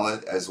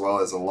solid, as well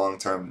as a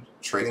long-term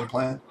trading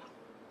plan,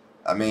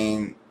 I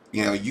mean,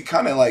 you know, you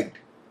kind of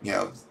like, you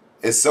know,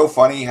 it's so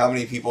funny how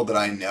many people that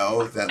I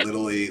know that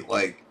literally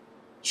like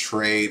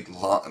trade,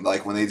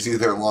 like when they do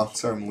their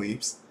long-term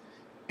leaps,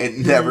 it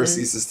never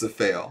ceases to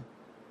fail.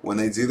 When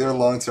they do their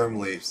long-term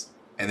leaps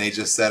and they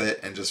just set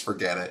it and just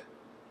forget it.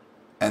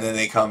 And then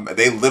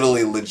they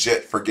literally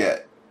legit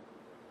forget.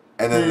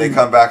 And then they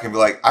come back and be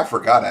like, I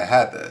forgot I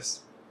had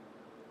this.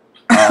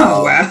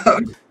 Wow.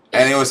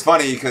 And it was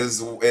funny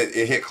because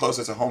it hit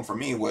closer to home for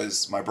me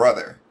was my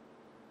brother.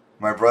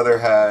 My brother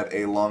had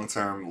a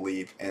long-term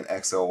leap in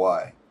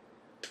XOY.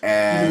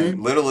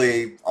 And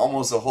literally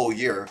almost a whole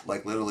year,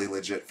 like literally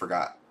legit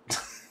forgot.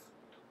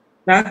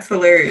 That's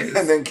hilarious.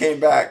 And then came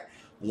back.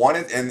 He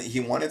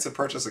wanted to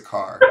purchase a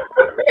car,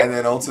 and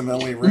then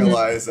ultimately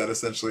realized that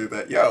essentially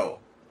that, yo,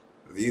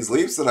 these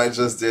leaps that I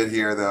just did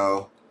here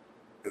though,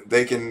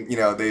 they can, you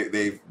know,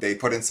 they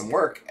put in some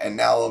work, and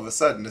now all of a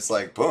sudden it's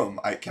like, boom,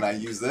 can I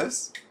use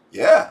this?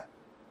 Yeah.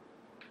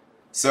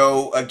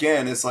 So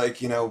again, it's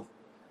like, you know,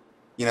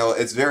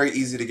 it's very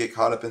easy to get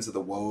caught up into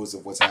the woes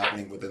of what's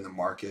happening within the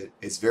market.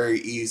 It's very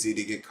easy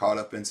to get caught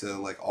up into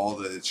like all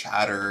the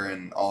chatter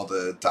and all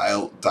the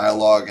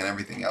dialogue and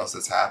everything else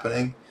that's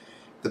happening.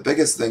 The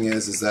biggest thing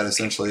is that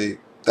essentially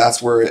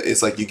that's where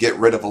it's like you get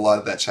rid of a lot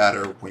of that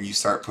chatter when you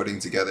start putting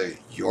together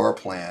your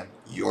plan,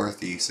 your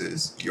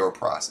thesis, your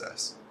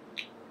process.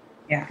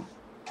 Yeah.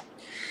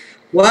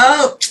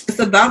 Well, it's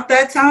about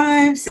that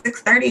time,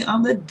 6:30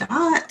 on the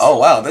dot. Oh,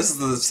 wow. This is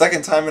the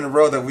second time in a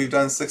row that we've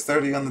done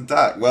 6:30 on the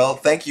dot. Well,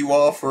 thank you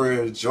all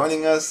for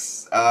joining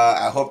us.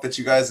 I hope that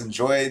you guys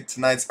enjoyed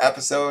tonight's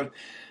episode.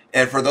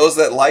 And for those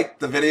that liked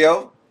the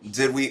video,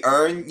 Did we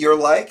earn your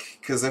like?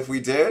 Because if we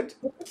did,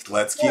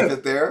 let's keep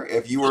it there.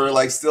 If you were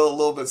like still a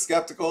little bit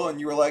skeptical and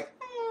you were like,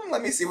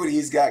 let me see what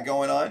he's got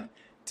going on,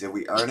 did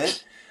we earn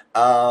it?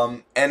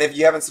 And if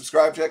you haven't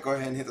subscribed yet, go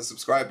ahead and hit the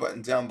subscribe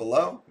button down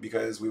below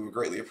because we would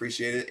greatly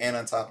appreciate it. And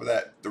on top of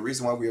that, the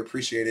reason why we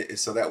appreciate it is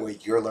so that way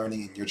your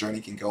learning and your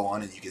journey can go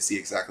on and you can see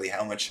exactly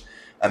how much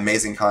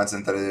amazing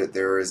content that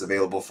there is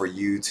available for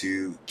you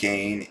to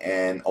gain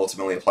and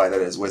ultimately apply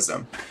that as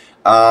wisdom.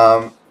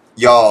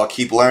 Y'all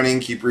keep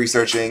learning, keep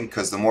researching,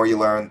 because the more you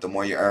learn, the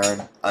more you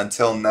earn.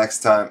 Until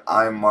next time,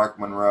 I'm Mark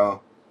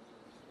Monroe.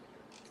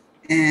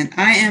 And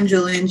I am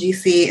Julian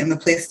GC, and the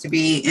place to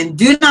be. And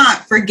do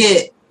not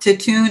forget to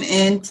tune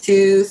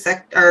into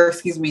Sector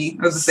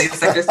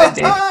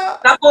Sunday.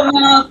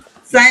 Supplemental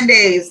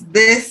Sundays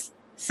this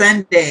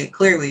Sunday,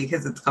 clearly,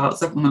 because it's called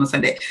Supplemental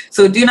Sunday.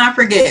 So do not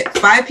forget,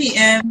 5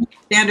 p.m.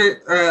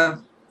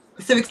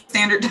 Pacific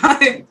Standard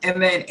Time, and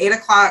then 8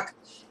 o'clock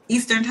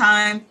Eastern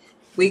Time.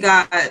 We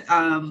got,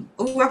 I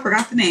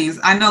forgot the names.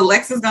 I know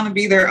Lex is going to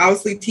be there.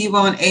 Obviously,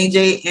 T-Bone,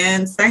 AJ,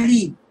 and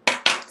Saeed.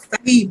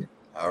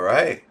 All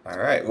right.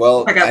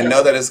 Well, I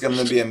know that it's going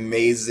to be an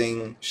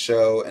amazing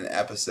show and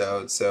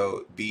episode,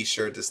 so be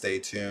sure to stay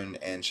tuned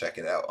and check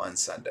it out on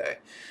Sunday.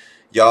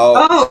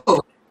 Y'all.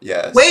 Oh,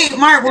 yes. Wait,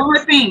 Mark, one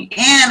more thing.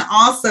 And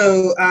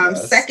also,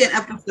 second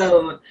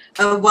episode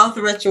of Wealth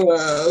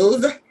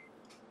Rituals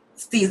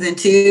Season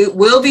 2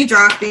 will be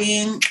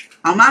dropping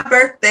on my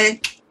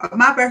birthday.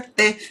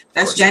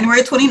 That's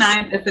January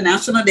 29th. It's a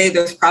national day.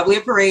 There's probably a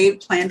parade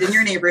planned in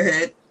your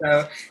neighborhood.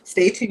 So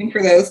stay tuned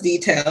for those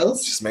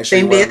details. Just make sure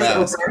you wear a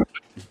mask.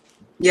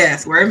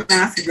 Yes, wear a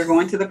mask if you're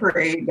going to the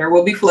parade. There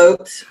will be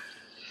floats.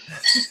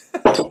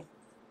 But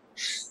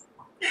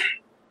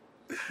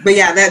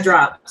yeah, that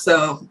dropped.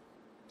 So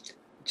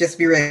just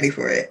be ready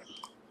for it.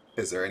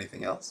 Is there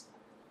anything else?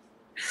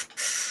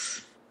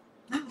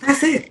 No,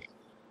 that's it.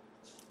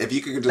 If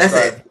you could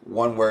describe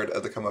one word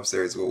of the Come Up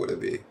series, what would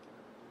it be?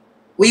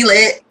 We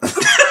lit.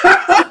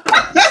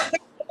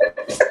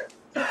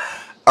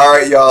 All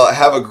right, y'all.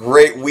 Have a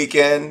great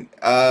weekend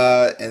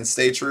and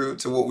stay true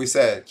to what we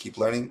said. Keep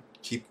learning,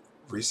 keep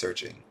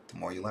researching. The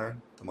more you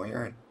learn, the more you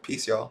earn.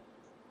 Peace, y'all.